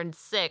when he turned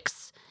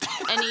 6,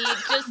 and he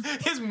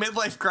His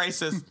midlife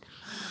crisis.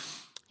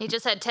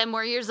 just had 10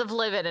 more years of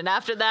living, and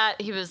after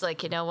that, he was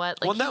like, you know what?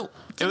 Like, Well, no.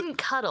 he didn't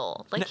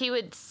cuddle. Like he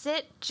would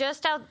sit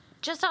just out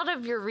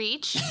of your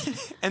reach.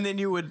 And then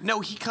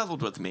he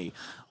cuddled with me.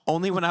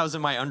 Only when I was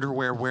in my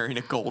underwear wearing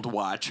a gold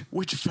watch,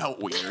 which felt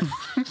weird.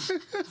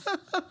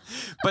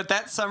 But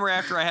that summer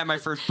after I had my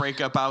first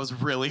breakup, I was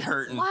really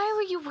hurting. Why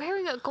were you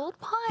wearing a gold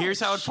watch? Here's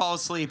how I'd fall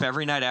asleep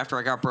every night after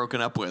I got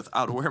broken up with.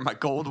 I would wear my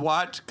gold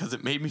watch because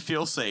it made me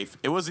feel safe.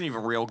 It wasn't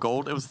even real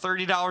gold. It was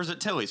 $30 at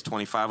Tilly's,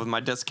 $25 with my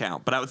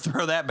discount. But I would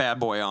throw that bad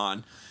boy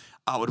on.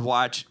 I would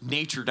watch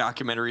nature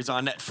documentaries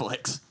on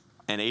Netflix.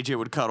 And AJ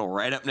would cuddle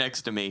right up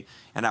next to me,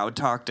 and I would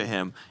talk to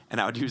him, and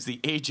I would use the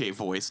AJ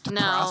voice to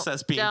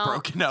process being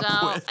broken up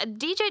with.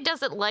 DJ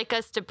doesn't like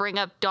us to bring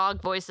up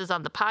dog voices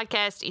on the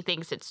podcast. He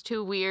thinks it's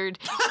too weird,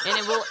 and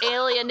it will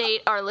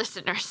alienate our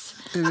listeners.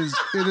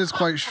 It is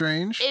quite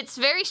strange. It's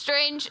very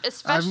strange,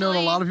 especially. I've known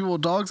a lot of people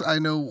with dogs. I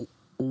know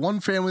one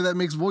family that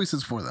makes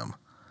voices for them.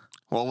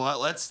 Well,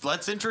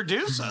 let's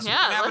introduce us. Yeah,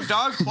 we can have a let's-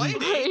 dog play What are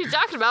date. you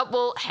talking about?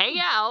 We'll hang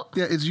out.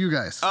 Yeah, it's you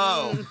guys.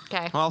 Oh,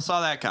 Okay. well,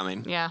 saw that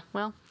coming. Yeah.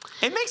 Well.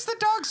 It makes the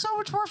dog so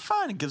much more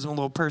fun. It gives them a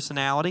little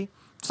personality.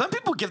 Some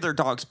people give their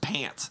dogs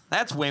pants.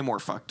 That's way more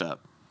fucked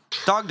up.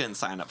 Dog didn't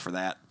sign up for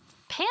that.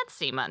 Pants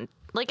seem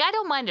like I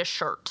don't mind a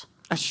shirt.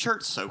 A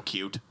shirt's so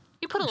cute.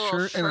 You put a little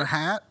Shirt shirt and a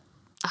hat.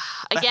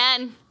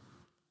 again.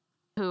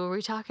 Who are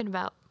we talking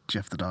about?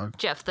 Jeff the dog.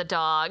 Jeff the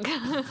dog.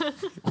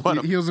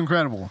 He was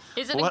incredible.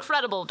 He's an What?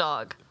 incredible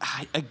dog.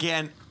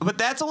 But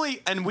that's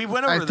only, and we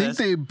went over I think this.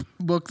 they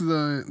booked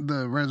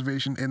the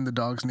reservation in the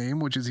dog's name,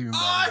 which is even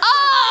better.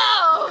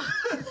 Oh!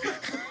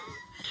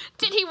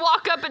 Did he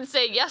walk up and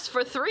say yes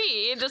for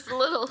 3? Just a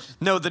little.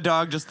 No, the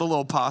dog, just the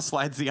little paw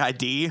slides the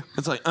ID.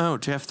 It's like, oh,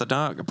 Jeff the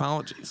dog,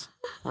 apologies.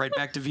 Right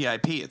back to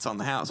VIP. It's on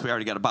the house. We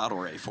already got a bottle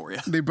ready for you.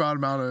 They brought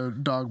him out a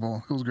dog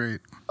bowl. It was great.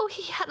 Oh,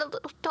 he had a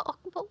little dog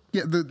bowl.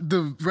 Yeah,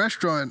 the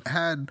restaurant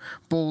had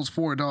bowls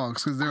for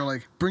dogs because they're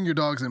like, bring your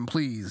dogs in,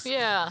 please.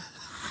 Yeah.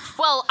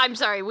 Well, I'm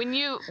sorry. When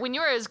you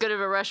were as good of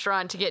a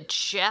restaurant to get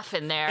Jeff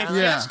in there. If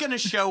Yeah. Jeff's going to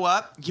show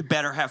up, you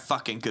better have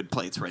fucking good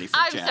plates ready for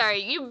I'm Jeff.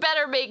 sorry. You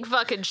better make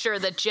fucking sure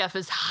that Jeff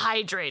is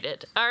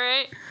hydrated. All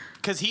right.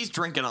 Because he's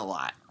drinking a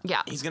lot.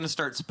 Yeah. He's going to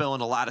start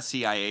spilling a lot of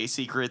CIA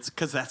secrets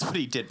because that's what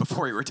he did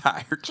before he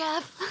retired.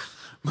 Jeff.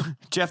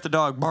 Jeff the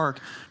dog bark.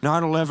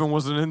 9/11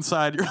 wasn't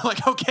inside. You're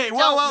like, okay, whoa,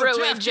 Don't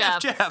whoa, ruin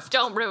Jeff.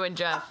 Don't ruin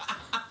Jeff.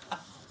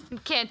 You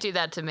can't do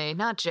that to me.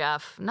 Not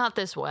Jeff. Not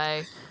this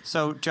way.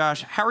 So,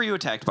 Josh, how are you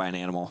attacked by an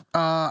animal?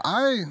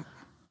 I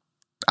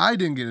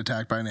didn't get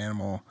attacked by an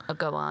animal. Oh,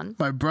 go on.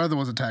 My brother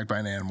was attacked by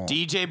an animal.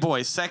 DJ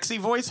Boy, sexy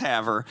voice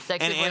haver,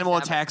 Sexy and voice animal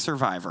haver. attack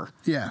survivor.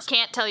 Yes.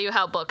 Can't tell you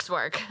how books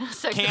work.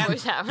 Sexy Can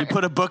voice haver. you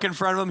put a book in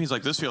front of him? He's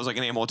like, this feels like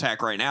an animal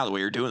attack right now, the way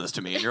you're doing this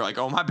to me. And you're like,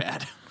 oh, my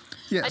bad.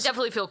 Yes. I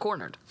definitely feel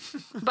cornered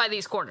by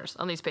these corners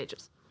on these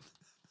pages.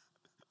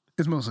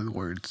 It's mostly the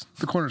words.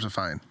 The corners are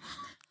fine.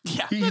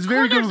 Yeah. He's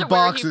very good corners with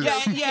are where he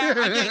boxes. Yeah,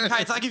 I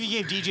get, it's like if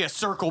you gave DJ a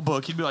circle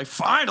book, he'd be like,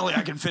 finally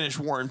I can finish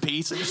War and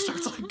Peace, and just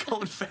starts like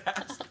going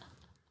fast.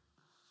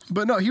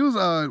 But no, he was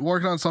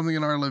working on something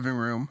in our living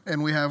room,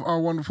 and we have our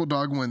wonderful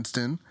dog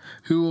Winston,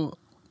 who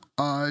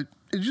is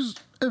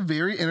just a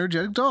very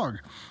energetic dog.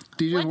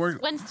 DJ's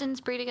What's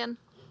Winston's breed again?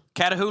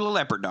 Catahoula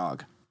leopard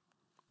dog.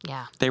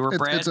 Yeah. They were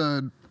bred It's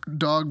a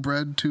dog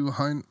bred to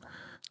hunt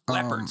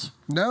leopards.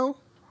 No,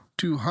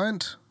 to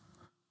hunt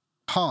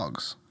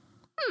hogs.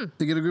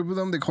 They get a group of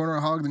them, they corner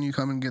a hog, then you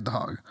come and get the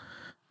hog.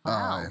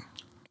 Wow.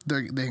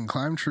 They can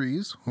climb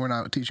trees. We're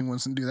not teaching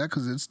Winston to do that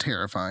because it's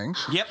terrifying.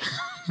 Yep.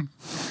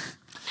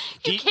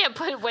 You can't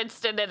put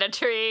Winston in a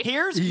tree.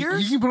 Here's He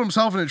can put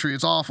himself in a tree.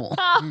 It's awful.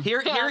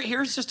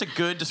 here's just a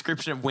good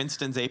description of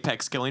Winston's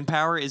apex killing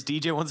power. Is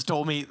DJ once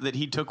told me that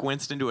he took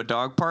Winston to a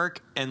dog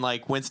park and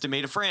like Winston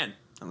made a friend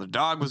and the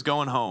dog was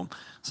going home.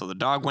 So the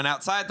dog went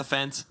outside the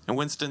fence and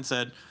Winston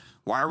said,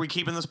 "Why are we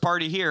keeping this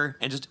party here?"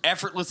 and just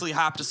effortlessly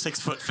hopped a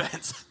 6-foot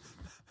fence.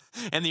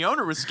 And the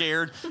owner was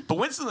scared, but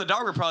Winston and the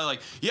dog were probably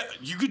like, "Yeah,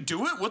 you could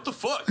do it? What the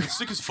fuck? It's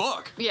sick as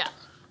fuck." Yeah.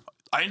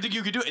 I didn't think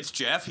you could do it. It's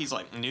Jeff. He's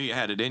like, "Knew you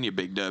had it in you,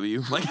 Big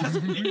W." Like, that's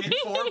a nickname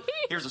for him.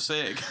 Here's a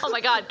cig. Oh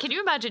my God. Can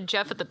you imagine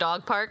Jeff at the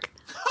dog park?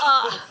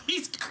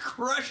 He's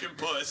crushing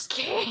puss.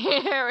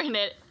 Carrying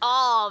it.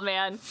 Oh,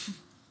 man.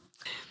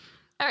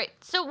 All right.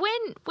 So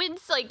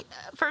when's like,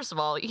 first of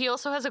all, he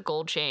also has a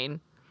gold chain.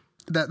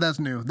 That's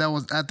new. That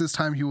was at this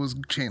time he was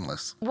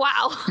chainless.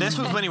 Wow. This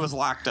was when he was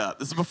locked up.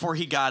 This is before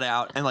he got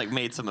out and like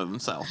made some of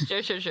himself.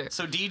 Sure.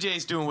 So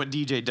DJ's doing what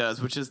DJ does,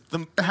 which is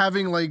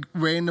Having like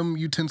random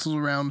utensils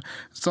around,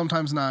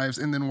 sometimes knives,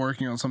 and then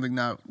working on something,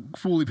 not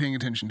fully paying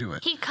attention to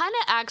it. He kind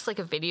of acts like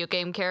a video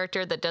game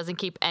character that doesn't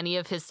keep any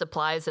of his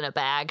supplies in a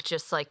bag,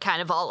 just like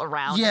kind of all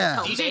around.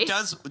 Yeah. His home DJ base.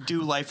 does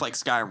do life like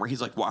Skyrim, where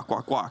he's like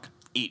walk,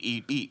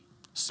 eat,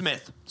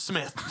 Smith.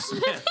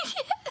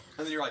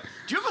 And then you're like,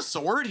 "Do you have a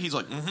sword?" He's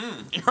like,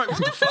 "Mm-hmm." You're like,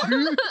 "What the fuck?"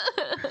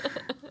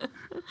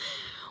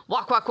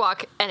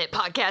 Walk, edit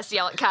podcast,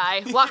 yell at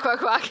Kai. Walk,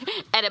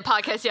 edit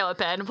podcast, yell at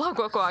Ben.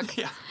 Walk.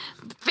 Yeah.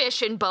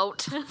 Fish and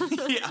boat.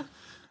 Yeah.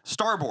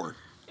 Starboard.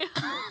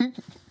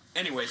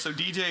 Anyway, so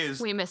DJ is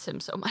We miss him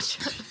so much.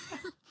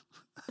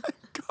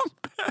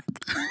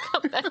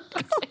 come back.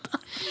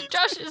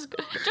 Josh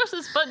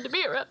is fun to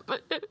be around,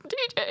 but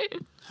DJ, We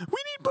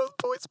need both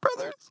boys,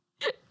 brothers.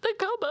 the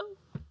combo.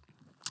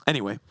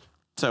 Anyway,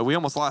 so we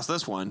almost lost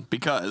this one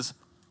because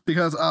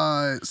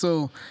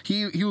So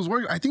he was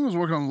working. I think he was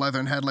working on leather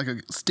and had like a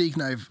steak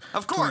knife.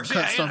 of to, course,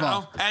 like, cut yeah, stuff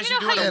off. as You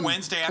you know do on how a you-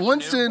 Wednesday afternoon.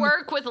 Winston,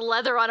 Work with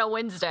leather on a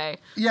Wednesday.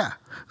 yeah.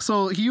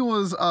 So he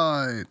was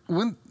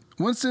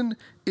Winston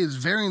is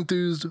very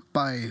enthused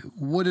by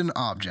wooden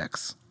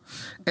objects,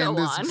 and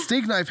Go this on.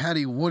 steak knife had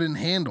a wooden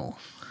handle.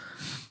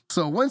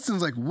 So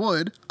Winston's like,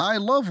 "Wood, I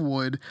love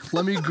wood.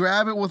 Let me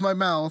grab it with my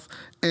mouth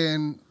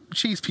and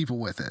chase people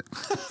with it."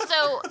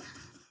 So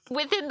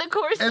within the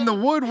course And of the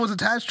wood was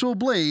attached to a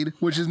blade,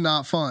 which is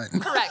not fun.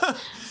 correct.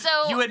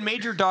 So You had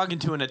made your dog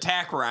into an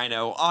attack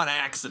rhino on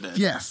accident.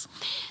 Yes.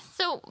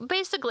 so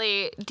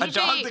basically A DJ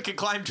dog that could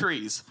climb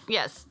trees.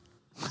 yes.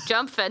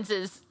 Jump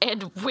fences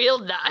and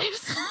wield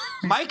knives.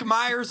 Mike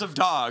Myers of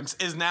Dogs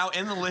is now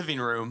in the living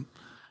room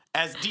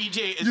as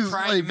DJ is Just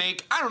trying to like-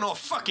 make, I don't know, a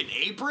fucking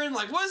apron?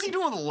 Like, what is he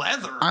doing with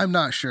leather? I'm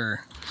not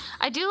sure.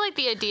 I do like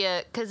the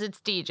idea because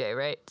it's DJ,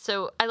 right?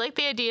 So I like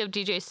the idea of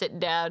DJ sitting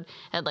down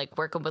and like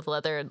working with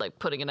leather and like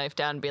putting a knife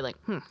down and being like,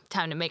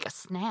 time to make a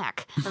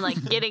snack. And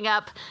like getting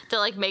up to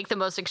like make the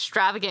most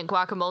extravagant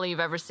guacamole you've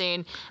ever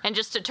seen. And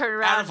just to turn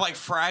around. Out of like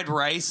fried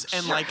rice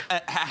and like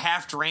a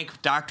half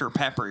drank Dr.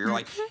 Pepper. You're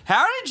like,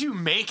 how did you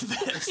make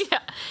this? yeah.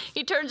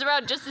 He turns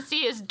around just to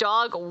see his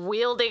dog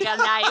wielding a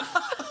knife.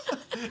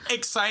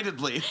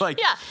 Excitedly. Like,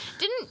 Yeah.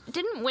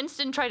 Didn't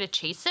Winston try to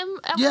chase him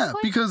at one Yeah,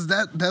 point? because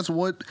that's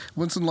what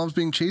Winston loves,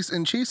 being chased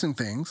and chasing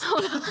things.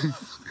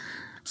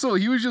 So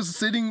he was just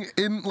sitting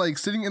in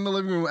the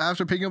living room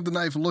after picking up the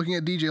knife, looking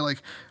at DJ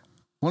like,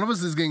 one of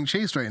us is getting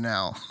chased right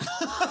now.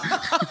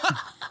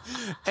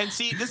 and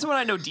see, this is when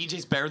I know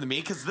DJ's better than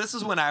me because this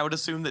is when I would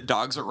assume that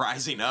dogs are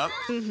rising up.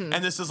 And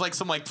this is like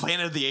some like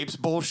Planet of the Apes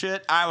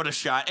bullshit. I would have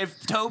shot.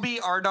 If Toby,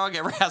 our dog,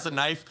 ever has a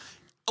knife,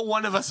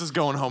 one of us is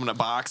going home in a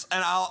box,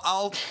 and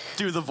I'll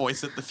do the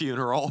voice at the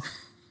funeral.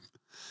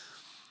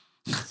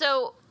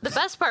 So the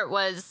best part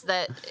was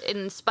that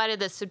in spite of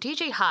this, so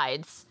DJ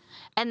hides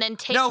and then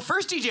takes. No,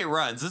 first DJ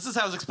runs. This is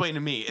how it was explained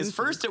to me. Is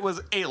first it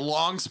was a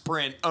long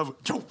sprint of,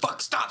 yo,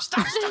 fuck, stop.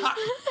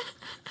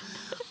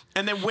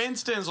 And then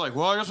Winston's like,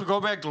 well, I guess we'll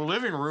go back to the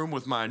living room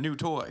with my new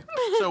toy.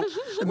 So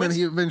And then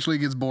he eventually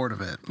gets bored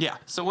of it. yeah,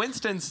 so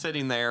Winston's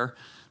sitting there.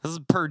 This is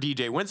per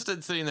DJ.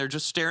 Winston's sitting there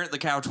just staring at the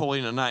couch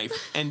holding a knife.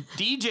 And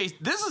DJ,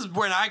 this is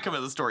when I come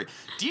into the story.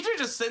 DJ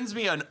just sends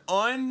me an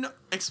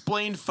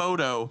unexplained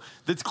photo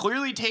that's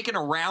clearly taken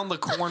around the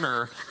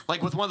corner,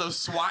 like with one of those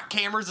SWAT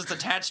cameras that's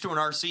attached to an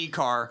RC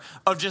car,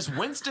 of just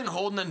Winston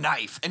holding a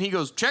knife. And he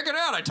goes, check it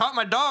out. I taught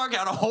my dog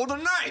how to hold a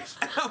knife.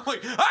 And I'm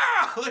like,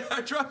 ah! Like,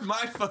 I dropped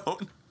my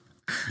phone.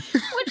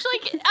 Which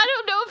Which, like, I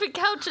don't know if it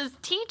counts as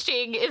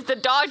teaching if the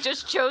dog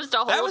just chose to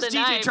hold That was a DJ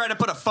knife. trying to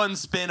put a fun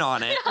spin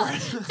on it. To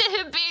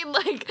him being,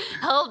 like,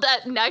 held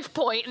at knife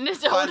point in his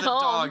By own the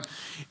home. dog.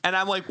 And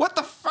I'm like, what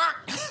the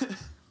fuck?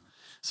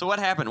 So what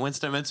happened?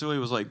 Winston eventually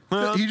was like,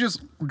 well, He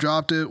just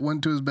dropped it,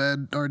 went to his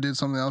bed, or did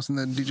something else, and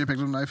then DJ picked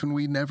up a knife, and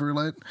we never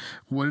let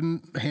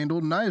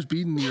wooden-handled knives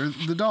be near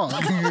the dog.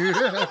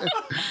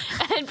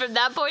 And from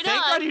that point thank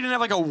God on, you didn't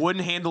have like a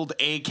wooden-handled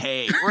AK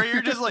where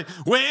you're just like,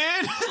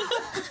 win.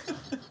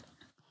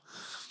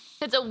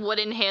 it's a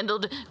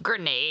wooden-handled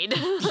grenade.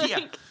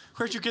 Yeah.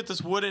 Where'd you get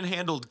this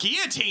wooden-handled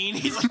guillotine?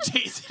 He's like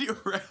chasing you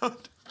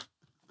around.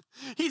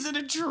 He's in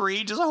a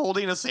tree just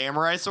holding a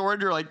samurai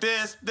sword. You're like,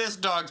 this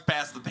dog's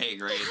past the pay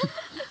grade.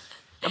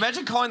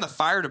 Imagine calling the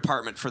fire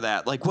department for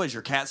that. Like, what, is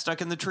your cat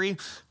stuck in the tree?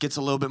 Gets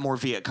a little bit more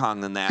Viet Cong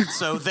than that.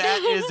 So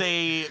that is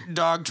a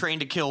dog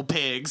trained to kill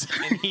pigs,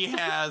 and he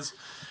has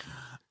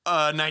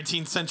a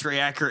 19th century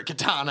accurate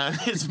katana in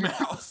his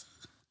mouth.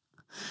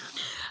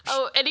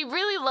 Oh, and he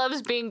really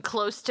loves being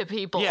close to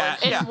people Yeah,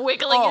 and yeah.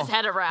 wiggling his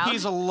head around.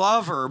 He's a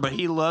lover, but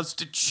he loves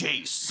to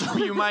chase. So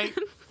you might...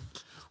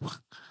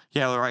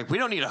 Yeah, they're like, we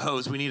don't need a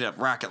hose. We need a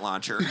rocket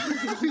launcher.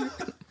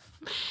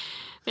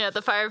 Yeah,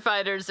 the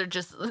firefighters are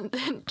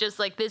just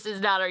like, this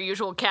is not our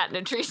usual cat in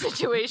a tree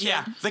situation.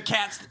 Yeah, the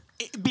cat's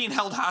being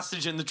held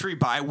hostage in the tree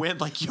by wind.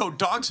 Like, yo,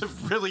 dogs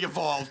have really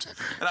evolved.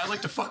 And I'd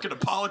like to fucking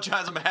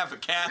apologize on behalf of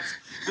cats.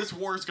 This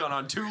war's gone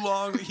on too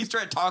long. He's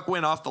trying to talk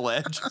Win off the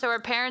ledge. So our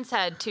parents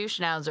had 2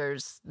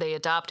 schnauzers they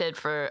adopted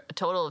for a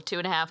total of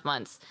 2.5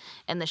 months.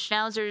 And the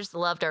schnauzers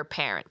loved our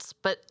parents,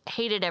 but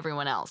hated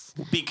everyone else.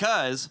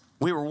 Because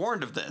we were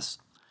warned of this.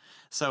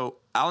 So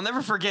I'll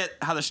never forget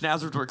how the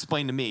schnauzers were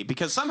explained to me.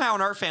 Because somehow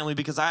in our family,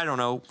 because I don't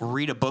know,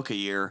 read a book a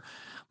year,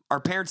 our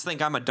parents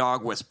think I'm a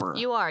dog whisperer.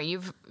 You are. You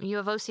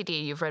have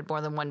OCD. You've read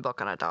more than one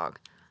book on a dog.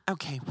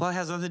 Okay, well, it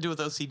has nothing to do with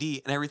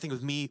OCD and everything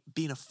with me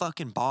being a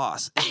fucking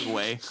boss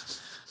anyway.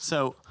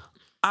 So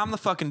I'm the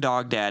fucking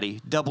dog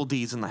daddy, double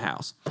D's in the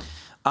house.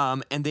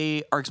 And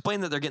they are explaining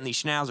that they're getting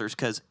these schnauzers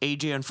because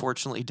AJ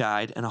unfortunately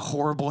died in a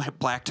horrible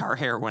black tar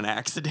heroin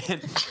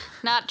accident.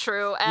 Not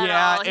true at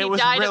Yeah, all. He it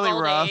was died really of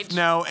old rough. age.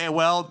 No,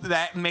 well,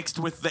 that mixed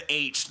with the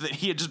H that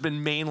he had just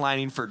been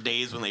mainlining for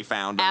days when they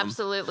found him.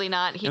 Absolutely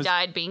not. He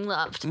died being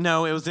loved.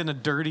 No, it was in a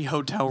dirty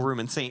hotel room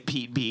in St.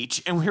 Pete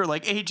Beach, and we were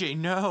like, AJ,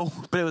 no.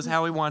 But it was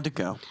how we wanted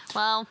to go.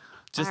 Well,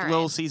 Just all right.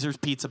 Little Caesars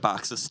pizza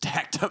boxes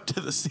stacked up to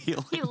the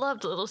ceiling. He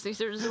loved Little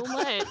Caesars so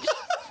much.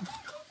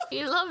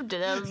 He loved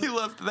them. He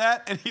loved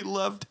that, and he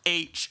loved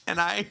H, and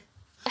I...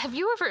 Did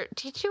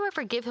you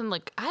ever give him,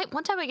 like,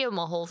 one time I gave him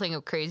a whole thing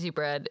of crazy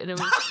bread, and it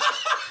was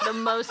the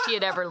most he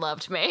had ever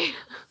loved me.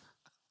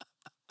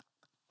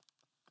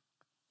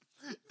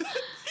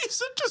 He's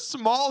such a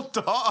small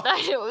dog.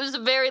 I know, it was a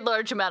very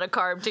large amount of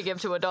carb to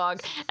give to a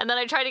dog. And then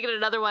I tried to get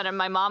another one, and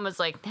my mom was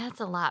like, that's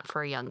a lot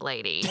for a young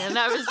lady. And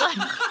I was like,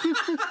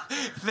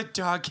 The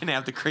dog can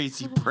have the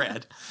crazy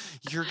bread.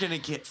 You're going to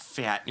get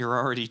fat. You're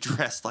already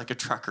dressed like a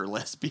trucker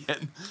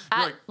lesbian.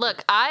 You're like,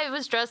 look, I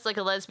was dressed like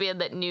a lesbian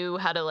that knew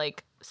how to,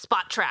 like,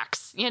 spot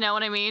tracks. You know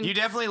what I mean? you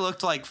definitely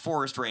looked like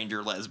Forest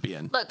Ranger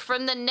lesbian. Look,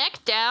 from the neck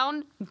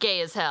down,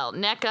 gay as hell.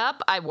 Neck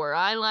up, I wore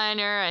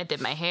eyeliner, I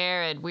did my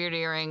hair, I had weird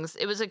earrings.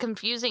 It was a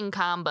confusing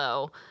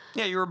combo.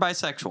 Yeah, you were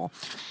bisexual.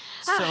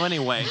 So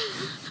anyway,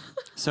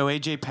 so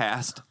AJ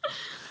passed.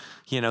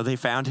 You know, they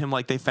found him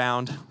like they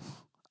found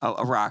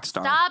a rock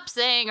star. Stop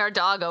saying our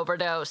dog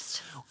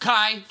overdosed.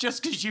 Kai,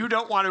 just because you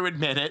don't want to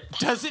admit it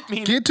doesn't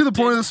mean... Get to the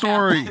point of the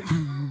story.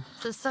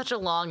 This is such a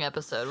long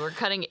episode. We're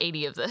cutting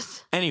 80 of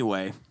this.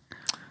 Anyway,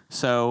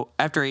 so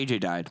after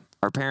AJ died,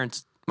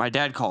 my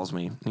dad calls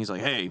me, and he's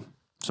like, hey,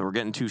 so we're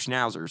getting 2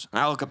 schnauzers. And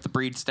I look up the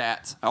breed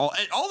stats.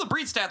 All the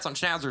breed stats on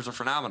schnauzers are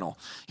phenomenal.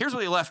 Here's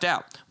what he left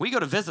out. We go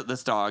to visit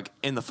this dog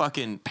in the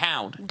fucking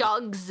pound.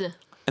 Dogs.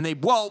 And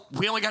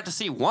we only got to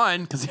see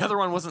one because the other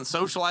one wasn't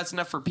socialized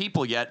enough for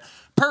people yet,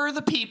 per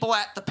the people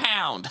at the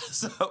pound.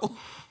 So...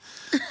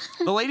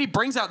 The lady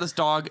brings out this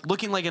dog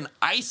looking like an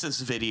ISIS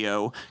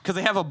video because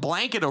they have a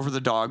blanket over the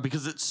dog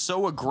because it's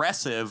so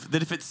aggressive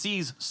that if it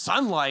sees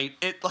sunlight,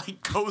 it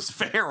like goes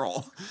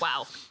feral.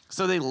 Wow.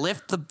 So they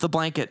lift the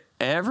blanket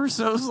ever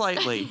so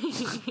slightly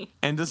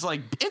and just like,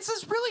 it's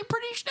this really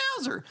pretty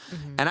schnauzer.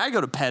 Mm-hmm. And I go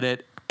to pet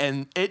it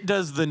and it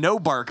does the no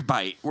bark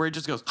bite where it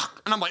just goes,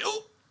 and I'm like,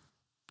 oh.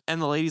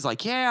 And the lady's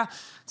like, yeah,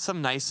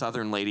 some nice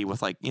southern lady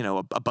with like, you know,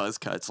 a buzz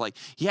cut. It's like,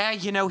 yeah,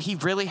 you know, he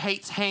really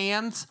hates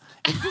hands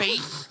and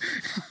feet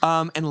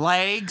and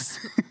legs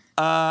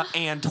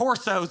and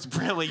torsos.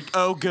 Really,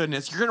 oh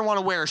goodness, you're gonna want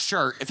to wear a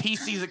shirt. If he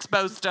sees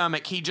exposed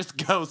stomach, he just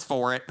goes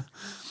for it.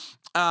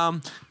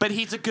 But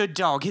he's a good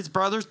dog. His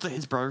brother's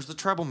the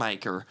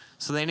troublemaker.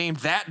 So they named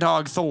that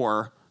dog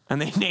Thor.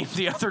 And they named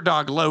the other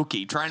dog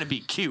Loki, trying to be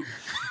cute.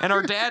 And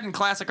our dad, in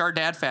classic our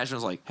dad fashion,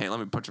 was like, hey,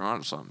 let me put you on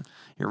to something.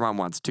 Your mom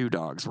wants 2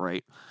 dogs,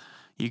 right?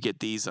 You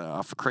get these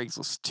off of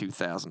Craigslist,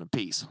 $2,000 a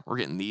piece. We're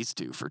getting these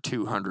 2 for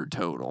 $200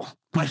 total.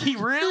 Like, he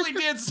really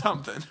did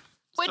something.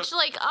 Which,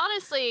 like,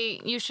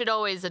 honestly, you should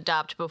always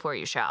adopt before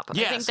you shop. I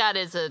think Yes. that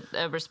is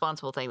a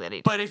responsible thing that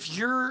he. But if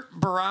your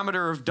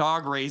barometer of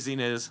dog raising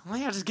is, well,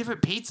 yeah, just give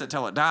it pizza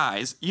till it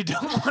dies, you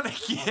don't want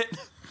to get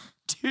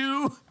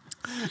too.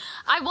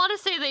 I want to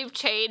say they've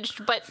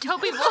changed, but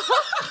Toby will.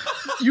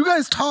 You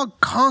guys talk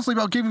constantly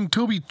about giving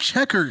Toby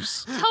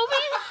checkers. Toby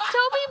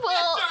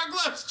will.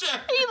 Dog loves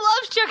check. He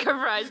loves checker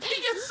fries.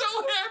 He gets so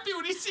happy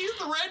when he sees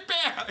the red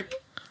bag.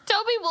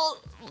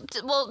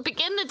 Toby will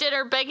begin the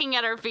dinner begging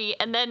at our feet,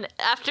 and then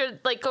after,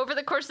 like, over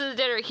the course of the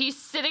dinner, he's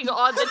sitting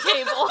on the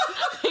table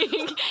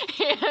being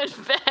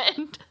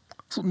hand-fed.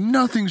 So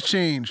nothing's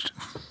changed.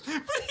 But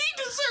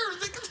he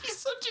deserves it because he's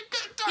such a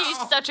good dog.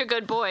 He's such a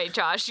good boy,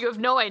 Josh. You have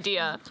no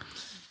idea.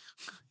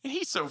 And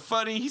he's so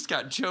funny. He's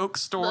got joke Look,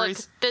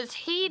 stories. does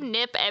he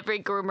nip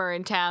every groomer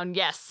in town?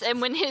 Yes.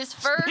 And when his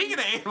fur... Speaking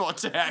of animal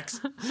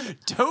attacks,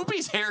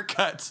 Toby's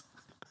haircuts.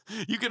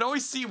 You can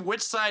always see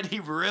which side he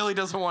really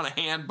doesn't want a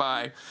hand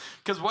by.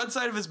 Because one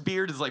side of his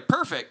beard is like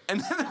perfect, and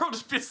then there'll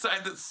just be a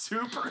side that's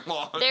super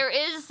long. There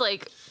is,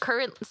 like,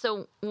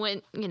 so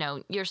when, you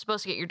know, you're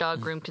supposed to get your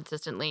dog groomed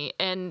consistently,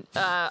 and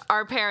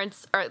our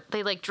parents,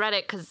 they, like, dread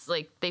it because,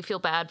 like, they feel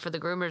bad for the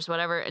groomers,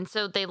 whatever, and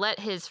so they let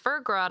his fur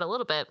grow out a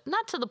little bit.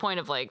 Not to the point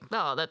of, like,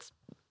 oh, that's,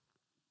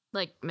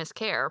 like,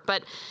 miscare,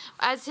 but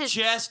as his...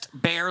 Just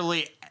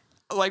barely,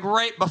 like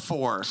right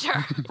before.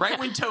 Sure. Right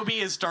when Toby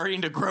is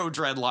starting to grow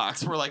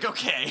dreadlocks, we're like,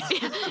 okay.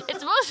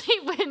 It's mostly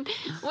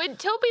when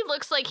Toby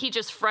looks like he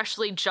just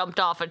freshly jumped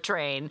off a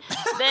train,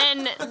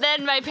 then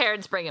my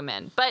parents bring him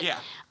in. But Yeah.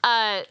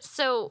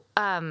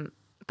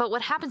 But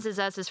what happens is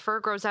as his fur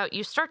grows out,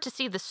 you start to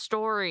see the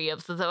story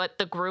of what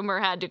the groomer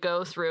had to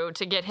go through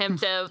to get him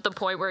to the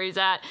point where he's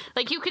at.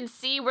 Like, you can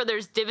see where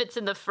there's divots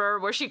in the fur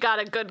where she got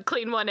a good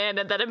clean one in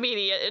and then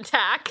immediate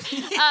attack.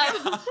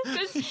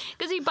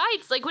 Because he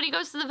bites. Like, when he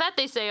goes to the vet,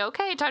 they say,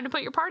 okay, time to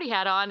put your party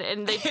hat on.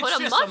 And they put a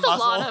just a muzzle on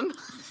muzzle. him.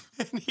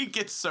 And he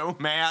gets so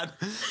mad.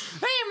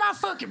 Hey, my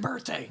fucking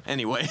birthday.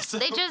 Anyway, so.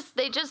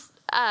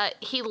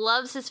 He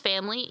loves his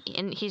family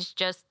and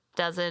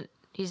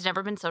he's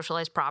never been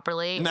socialized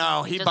properly.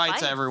 No, he just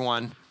bites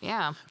everyone.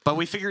 Yeah. But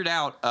we figured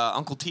out,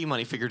 Uncle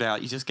T-Money figured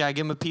out, you just gotta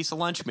give him a piece of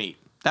lunch meat.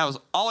 That was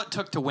all it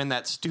took to win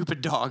that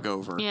stupid dog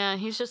over. Yeah,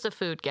 he's just a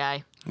food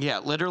guy. Yeah,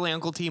 literally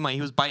Uncle T-Money.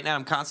 He was biting at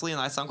him constantly,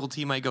 and I saw Uncle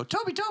T-Money go,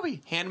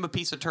 Toby, hand him a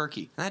piece of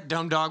turkey. And that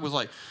dumb dog was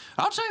like,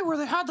 I'll tell you where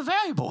they hide the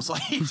valuables.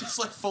 Like, he just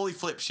like fully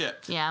flipped shit.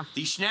 Yeah.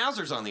 These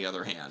schnauzers, on the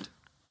other hand,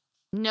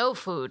 No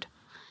food.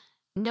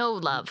 No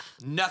love.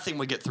 nothing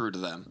would get through to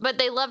them. But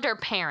they loved our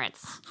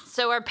parents.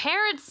 So our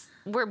parents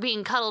were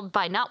being cuddled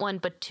by not one,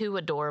 but two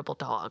adorable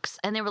dogs.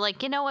 And they were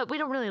like, you know what? We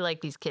don't really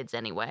like these kids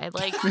anyway.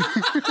 Like,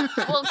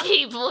 we'll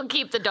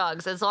keep the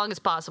dogs as long as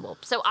possible.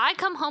 So I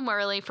come home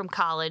early from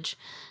college,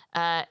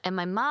 and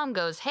my mom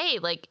goes, hey,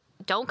 like,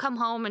 don't come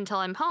home until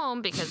I'm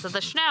home because of the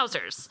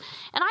schnauzers.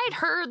 And I had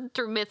heard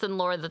through myth and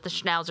lore that the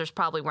schnauzers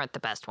probably weren't the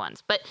best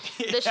ones. But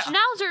the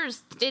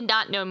schnauzers did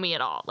not know me at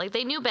all. Like,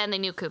 they knew Ben, they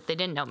knew Coop, they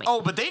didn't know me.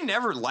 Oh, but they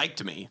never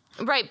liked me.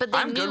 Right, but they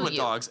I'm knew good with you.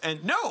 dogs.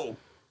 And no,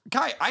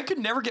 Kai, I could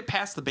never get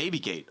past the baby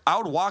gate. I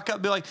would walk up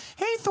and be like,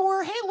 hey,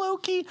 Thor, hey,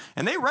 Loki.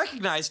 And they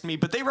recognized me,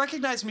 but they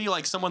recognized me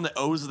like someone that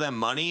owes them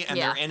money and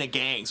Yeah. they're in a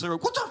gang. So they're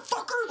like, what the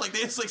fucker? Like,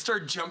 they just like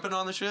start jumping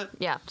on the shit.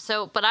 Yeah.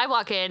 So, but I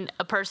walk in,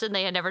 a person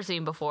they had never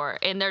seen before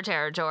in their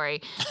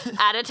territory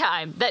at a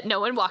time that no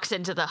one walks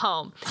into the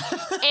home.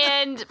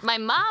 And my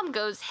mom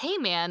goes, hey,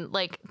 man,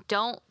 like,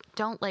 don't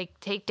like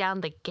take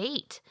down the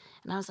gate.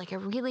 And I was like, I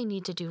really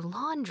need to do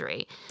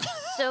laundry.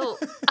 So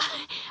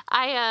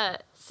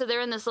so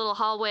they're in this little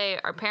hallway.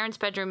 Our parents'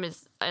 bedroom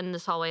is in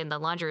this hallway and the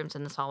laundry room's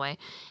in this hallway.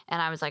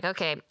 And I was like,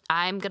 okay,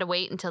 I'm going to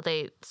wait until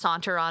they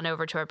saunter on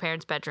over to our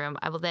parents' bedroom.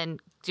 I will then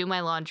do my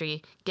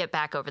laundry, get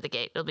back over the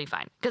gate. It'll be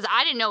fine. Because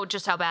I didn't know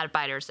just how bad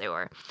biters they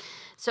were.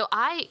 So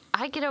I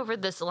get over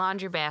this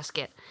laundry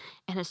basket.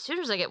 And as soon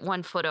as I get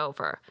 1 foot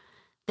over,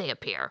 they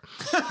appear.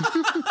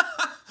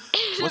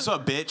 What's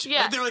up, bitch?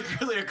 Yeah. Like, they're like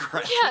really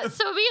aggressive. Yeah,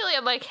 so immediately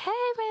I'm like, hey,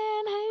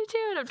 man, how you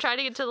doing? I'm trying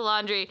to get to the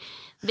laundry.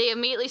 They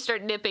immediately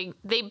start nipping.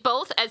 They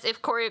both, as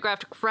if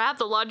choreographed, grab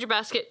the laundry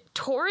basket,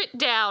 tore it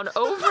down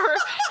over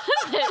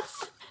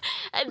this.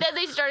 And then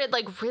they started,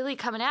 like, really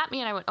coming at me,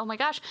 and I went, oh, my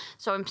gosh.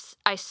 So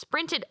I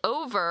sprinted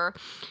over.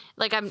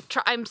 Like,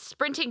 I'm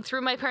sprinting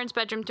through my parents'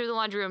 bedroom, through the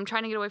laundry room,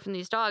 trying to get away from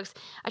these dogs.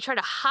 I try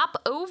to hop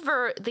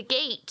over the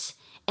gate,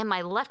 and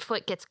my left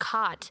foot gets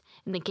caught,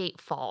 and the gate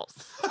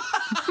falls.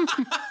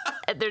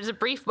 And there's a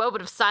brief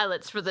moment of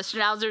silence for the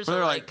schnauzers.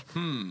 They're are like,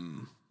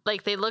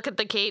 Like, they look at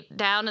the gate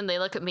down, and they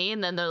look at me,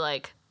 and then they're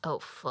like, oh,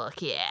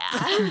 fuck yeah.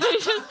 They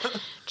just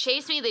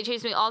chase me. They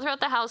chase me all throughout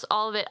the house,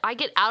 all of it. I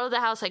get out of the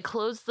house. I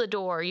close the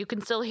door. You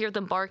can still hear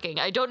them barking.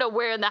 I don't know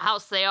where in the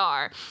house they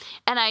are.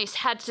 And I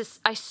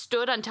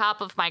stood on top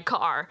of my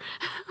car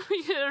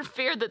in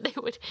fear that they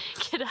would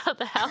get out of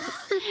the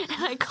house.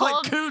 And I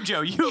called. like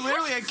Cujo. You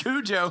literally had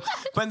Cujo,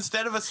 but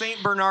instead of a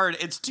St. Bernard,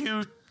 it's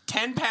 2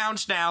 10-pound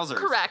schnauzers.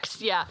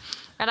 Correct, yeah.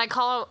 And I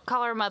call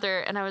her mother,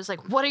 and I was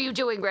like, what are you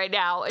doing right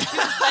now? And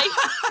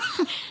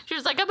she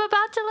was like, I'm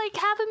about to, like,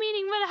 have a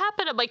meeting. What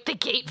happened? I'm like, the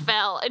gate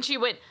fell. And she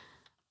went,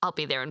 I'll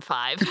be there in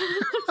 5.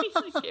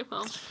 He came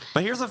home.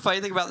 But here's the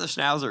funny thing about the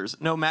Schnauzers.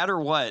 No matter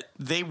what,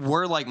 they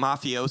were like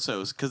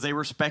mafiosos because they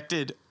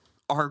respected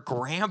our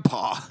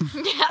grandpa.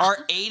 Our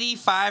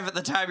 85 at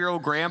the time year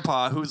old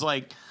grandpa, who's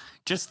like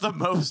just the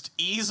most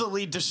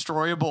easily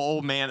destroyable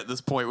old man at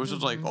this point, which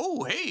was like,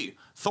 oh, hey,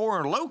 Thor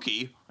and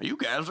Loki, you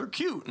guys are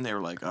cute. And they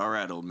were like, all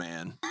right, old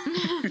man.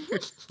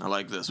 I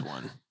like this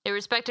one. They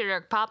respected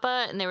our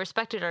papa, and they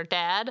respected our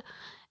dad,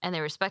 and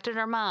they respected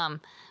our mom.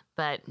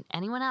 But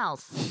anyone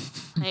else,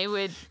 they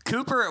would...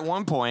 Cooper, at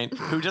one point,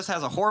 who just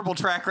has a horrible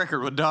track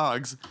record with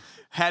dogs,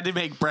 had to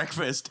make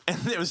breakfast,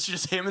 and it was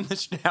just him and the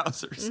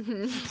Schnauzers.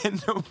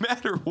 And no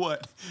matter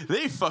what,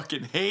 they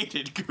fucking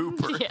hated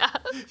Cooper. Yeah.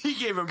 He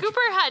gave him... Cooper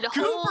had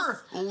holes.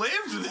 Cooper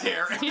lived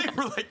there, and they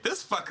were like,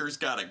 this fucker's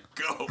gotta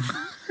go.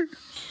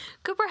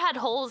 Cooper had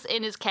holes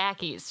in his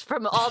khakis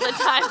from all the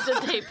times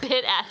that they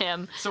bit at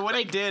him. So what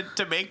he did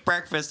to make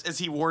breakfast is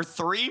he wore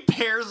 3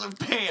 pairs of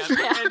pants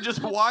and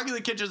just walked in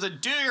the kitchen and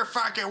said, do your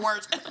fucking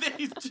worst. And then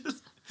he's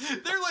just...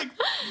 They're like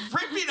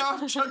ripping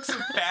off chunks of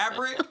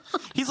fabric.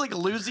 He's like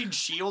losing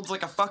shields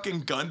like a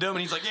fucking Gundam, and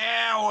he's like,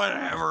 yeah,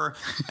 whatever.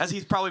 As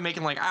he's probably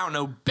making like, I don't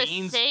know,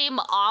 beans. The same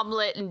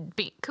omelet and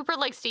Cooper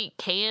likes to eat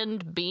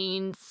canned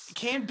beans.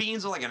 Canned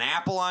beans with like an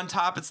apple on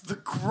top. It's the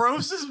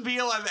grossest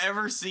meal I've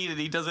ever seen, and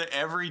he does it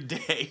every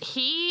day.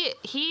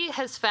 He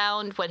has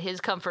found what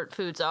his comfort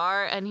foods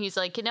are, and he's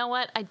like, you know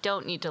what? I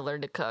don't need to learn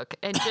to cook,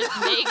 and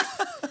just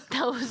makes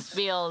those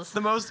meals.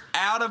 The most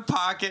out of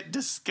pocket,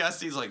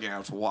 disgusting. He's like, yeah,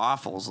 it's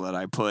waffles that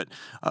I put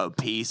a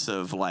piece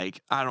of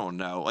like, I don't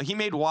know. Like he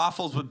made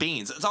waffles with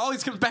beans. It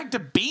always comes back to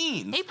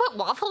beans. He put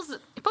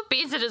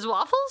beans in his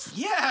waffles?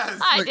 Yes.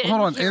 I didn't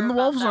Hold on, hear in the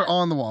about waffles that. or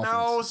on the waffles?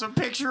 No, so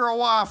picture a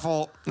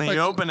waffle. And you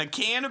open a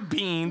can of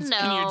beans and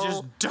No. you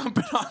just dump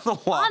it on the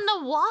waffle. On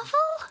the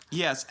waffle?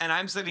 Yes, and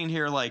I'm sitting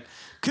here like,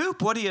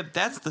 Coop, what do you...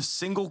 That's the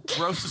single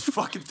grossest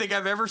fucking thing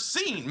I've ever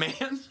seen,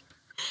 man.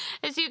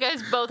 As you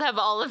guys both have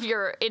all of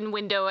your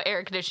in-window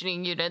air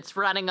conditioning units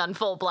running on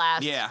full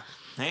blast. Yeah.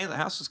 Hey, the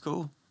house is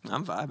cool.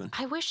 I'm vibing.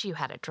 I wish you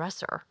had a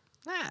dresser.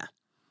 Nah.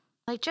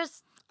 Like,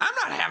 just... I'm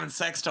not having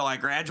sex till I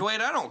graduate.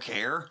 I don't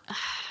care.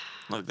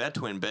 Look, that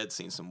twin bed's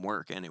seen some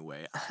work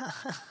anyway.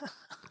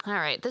 All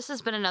right, this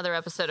has been another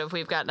episode of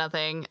We've Got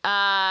Nothing.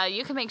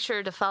 You can make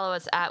sure to follow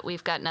us at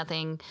We've Got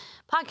Nothing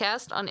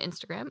podcast on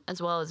Instagram,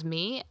 as well as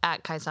me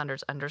at Kai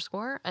Saunders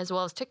 _, as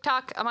well as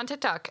TikTok. I'm on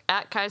TikTok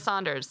at Kai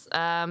Saunders.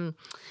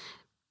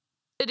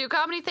 I do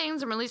comedy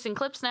things. I'm releasing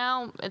clips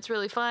now. It's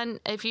really fun.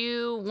 If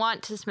you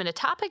want to submit a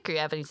topic or you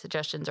have any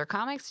suggestions or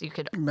comics, you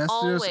could Message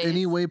always... us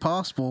any way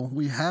possible.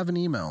 We have an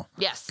email.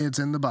 Yes. It's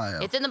in the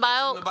bio. It's in the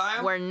bio. It's in the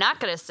bio? We're not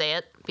going to say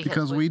it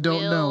Because we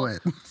don't know will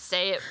it.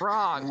 Say it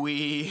wrong.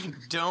 We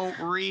don't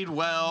read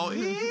well.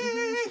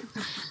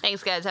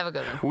 Thanks, guys. Have a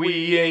good one.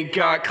 We ain't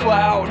got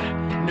clout,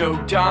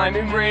 no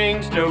diamond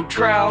rings, no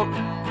trout,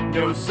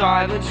 no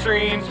silent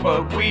streams,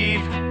 but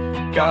we've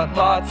got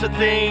lots of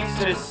things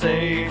to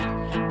say,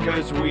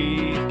 'cause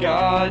we've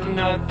got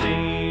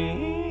nothing.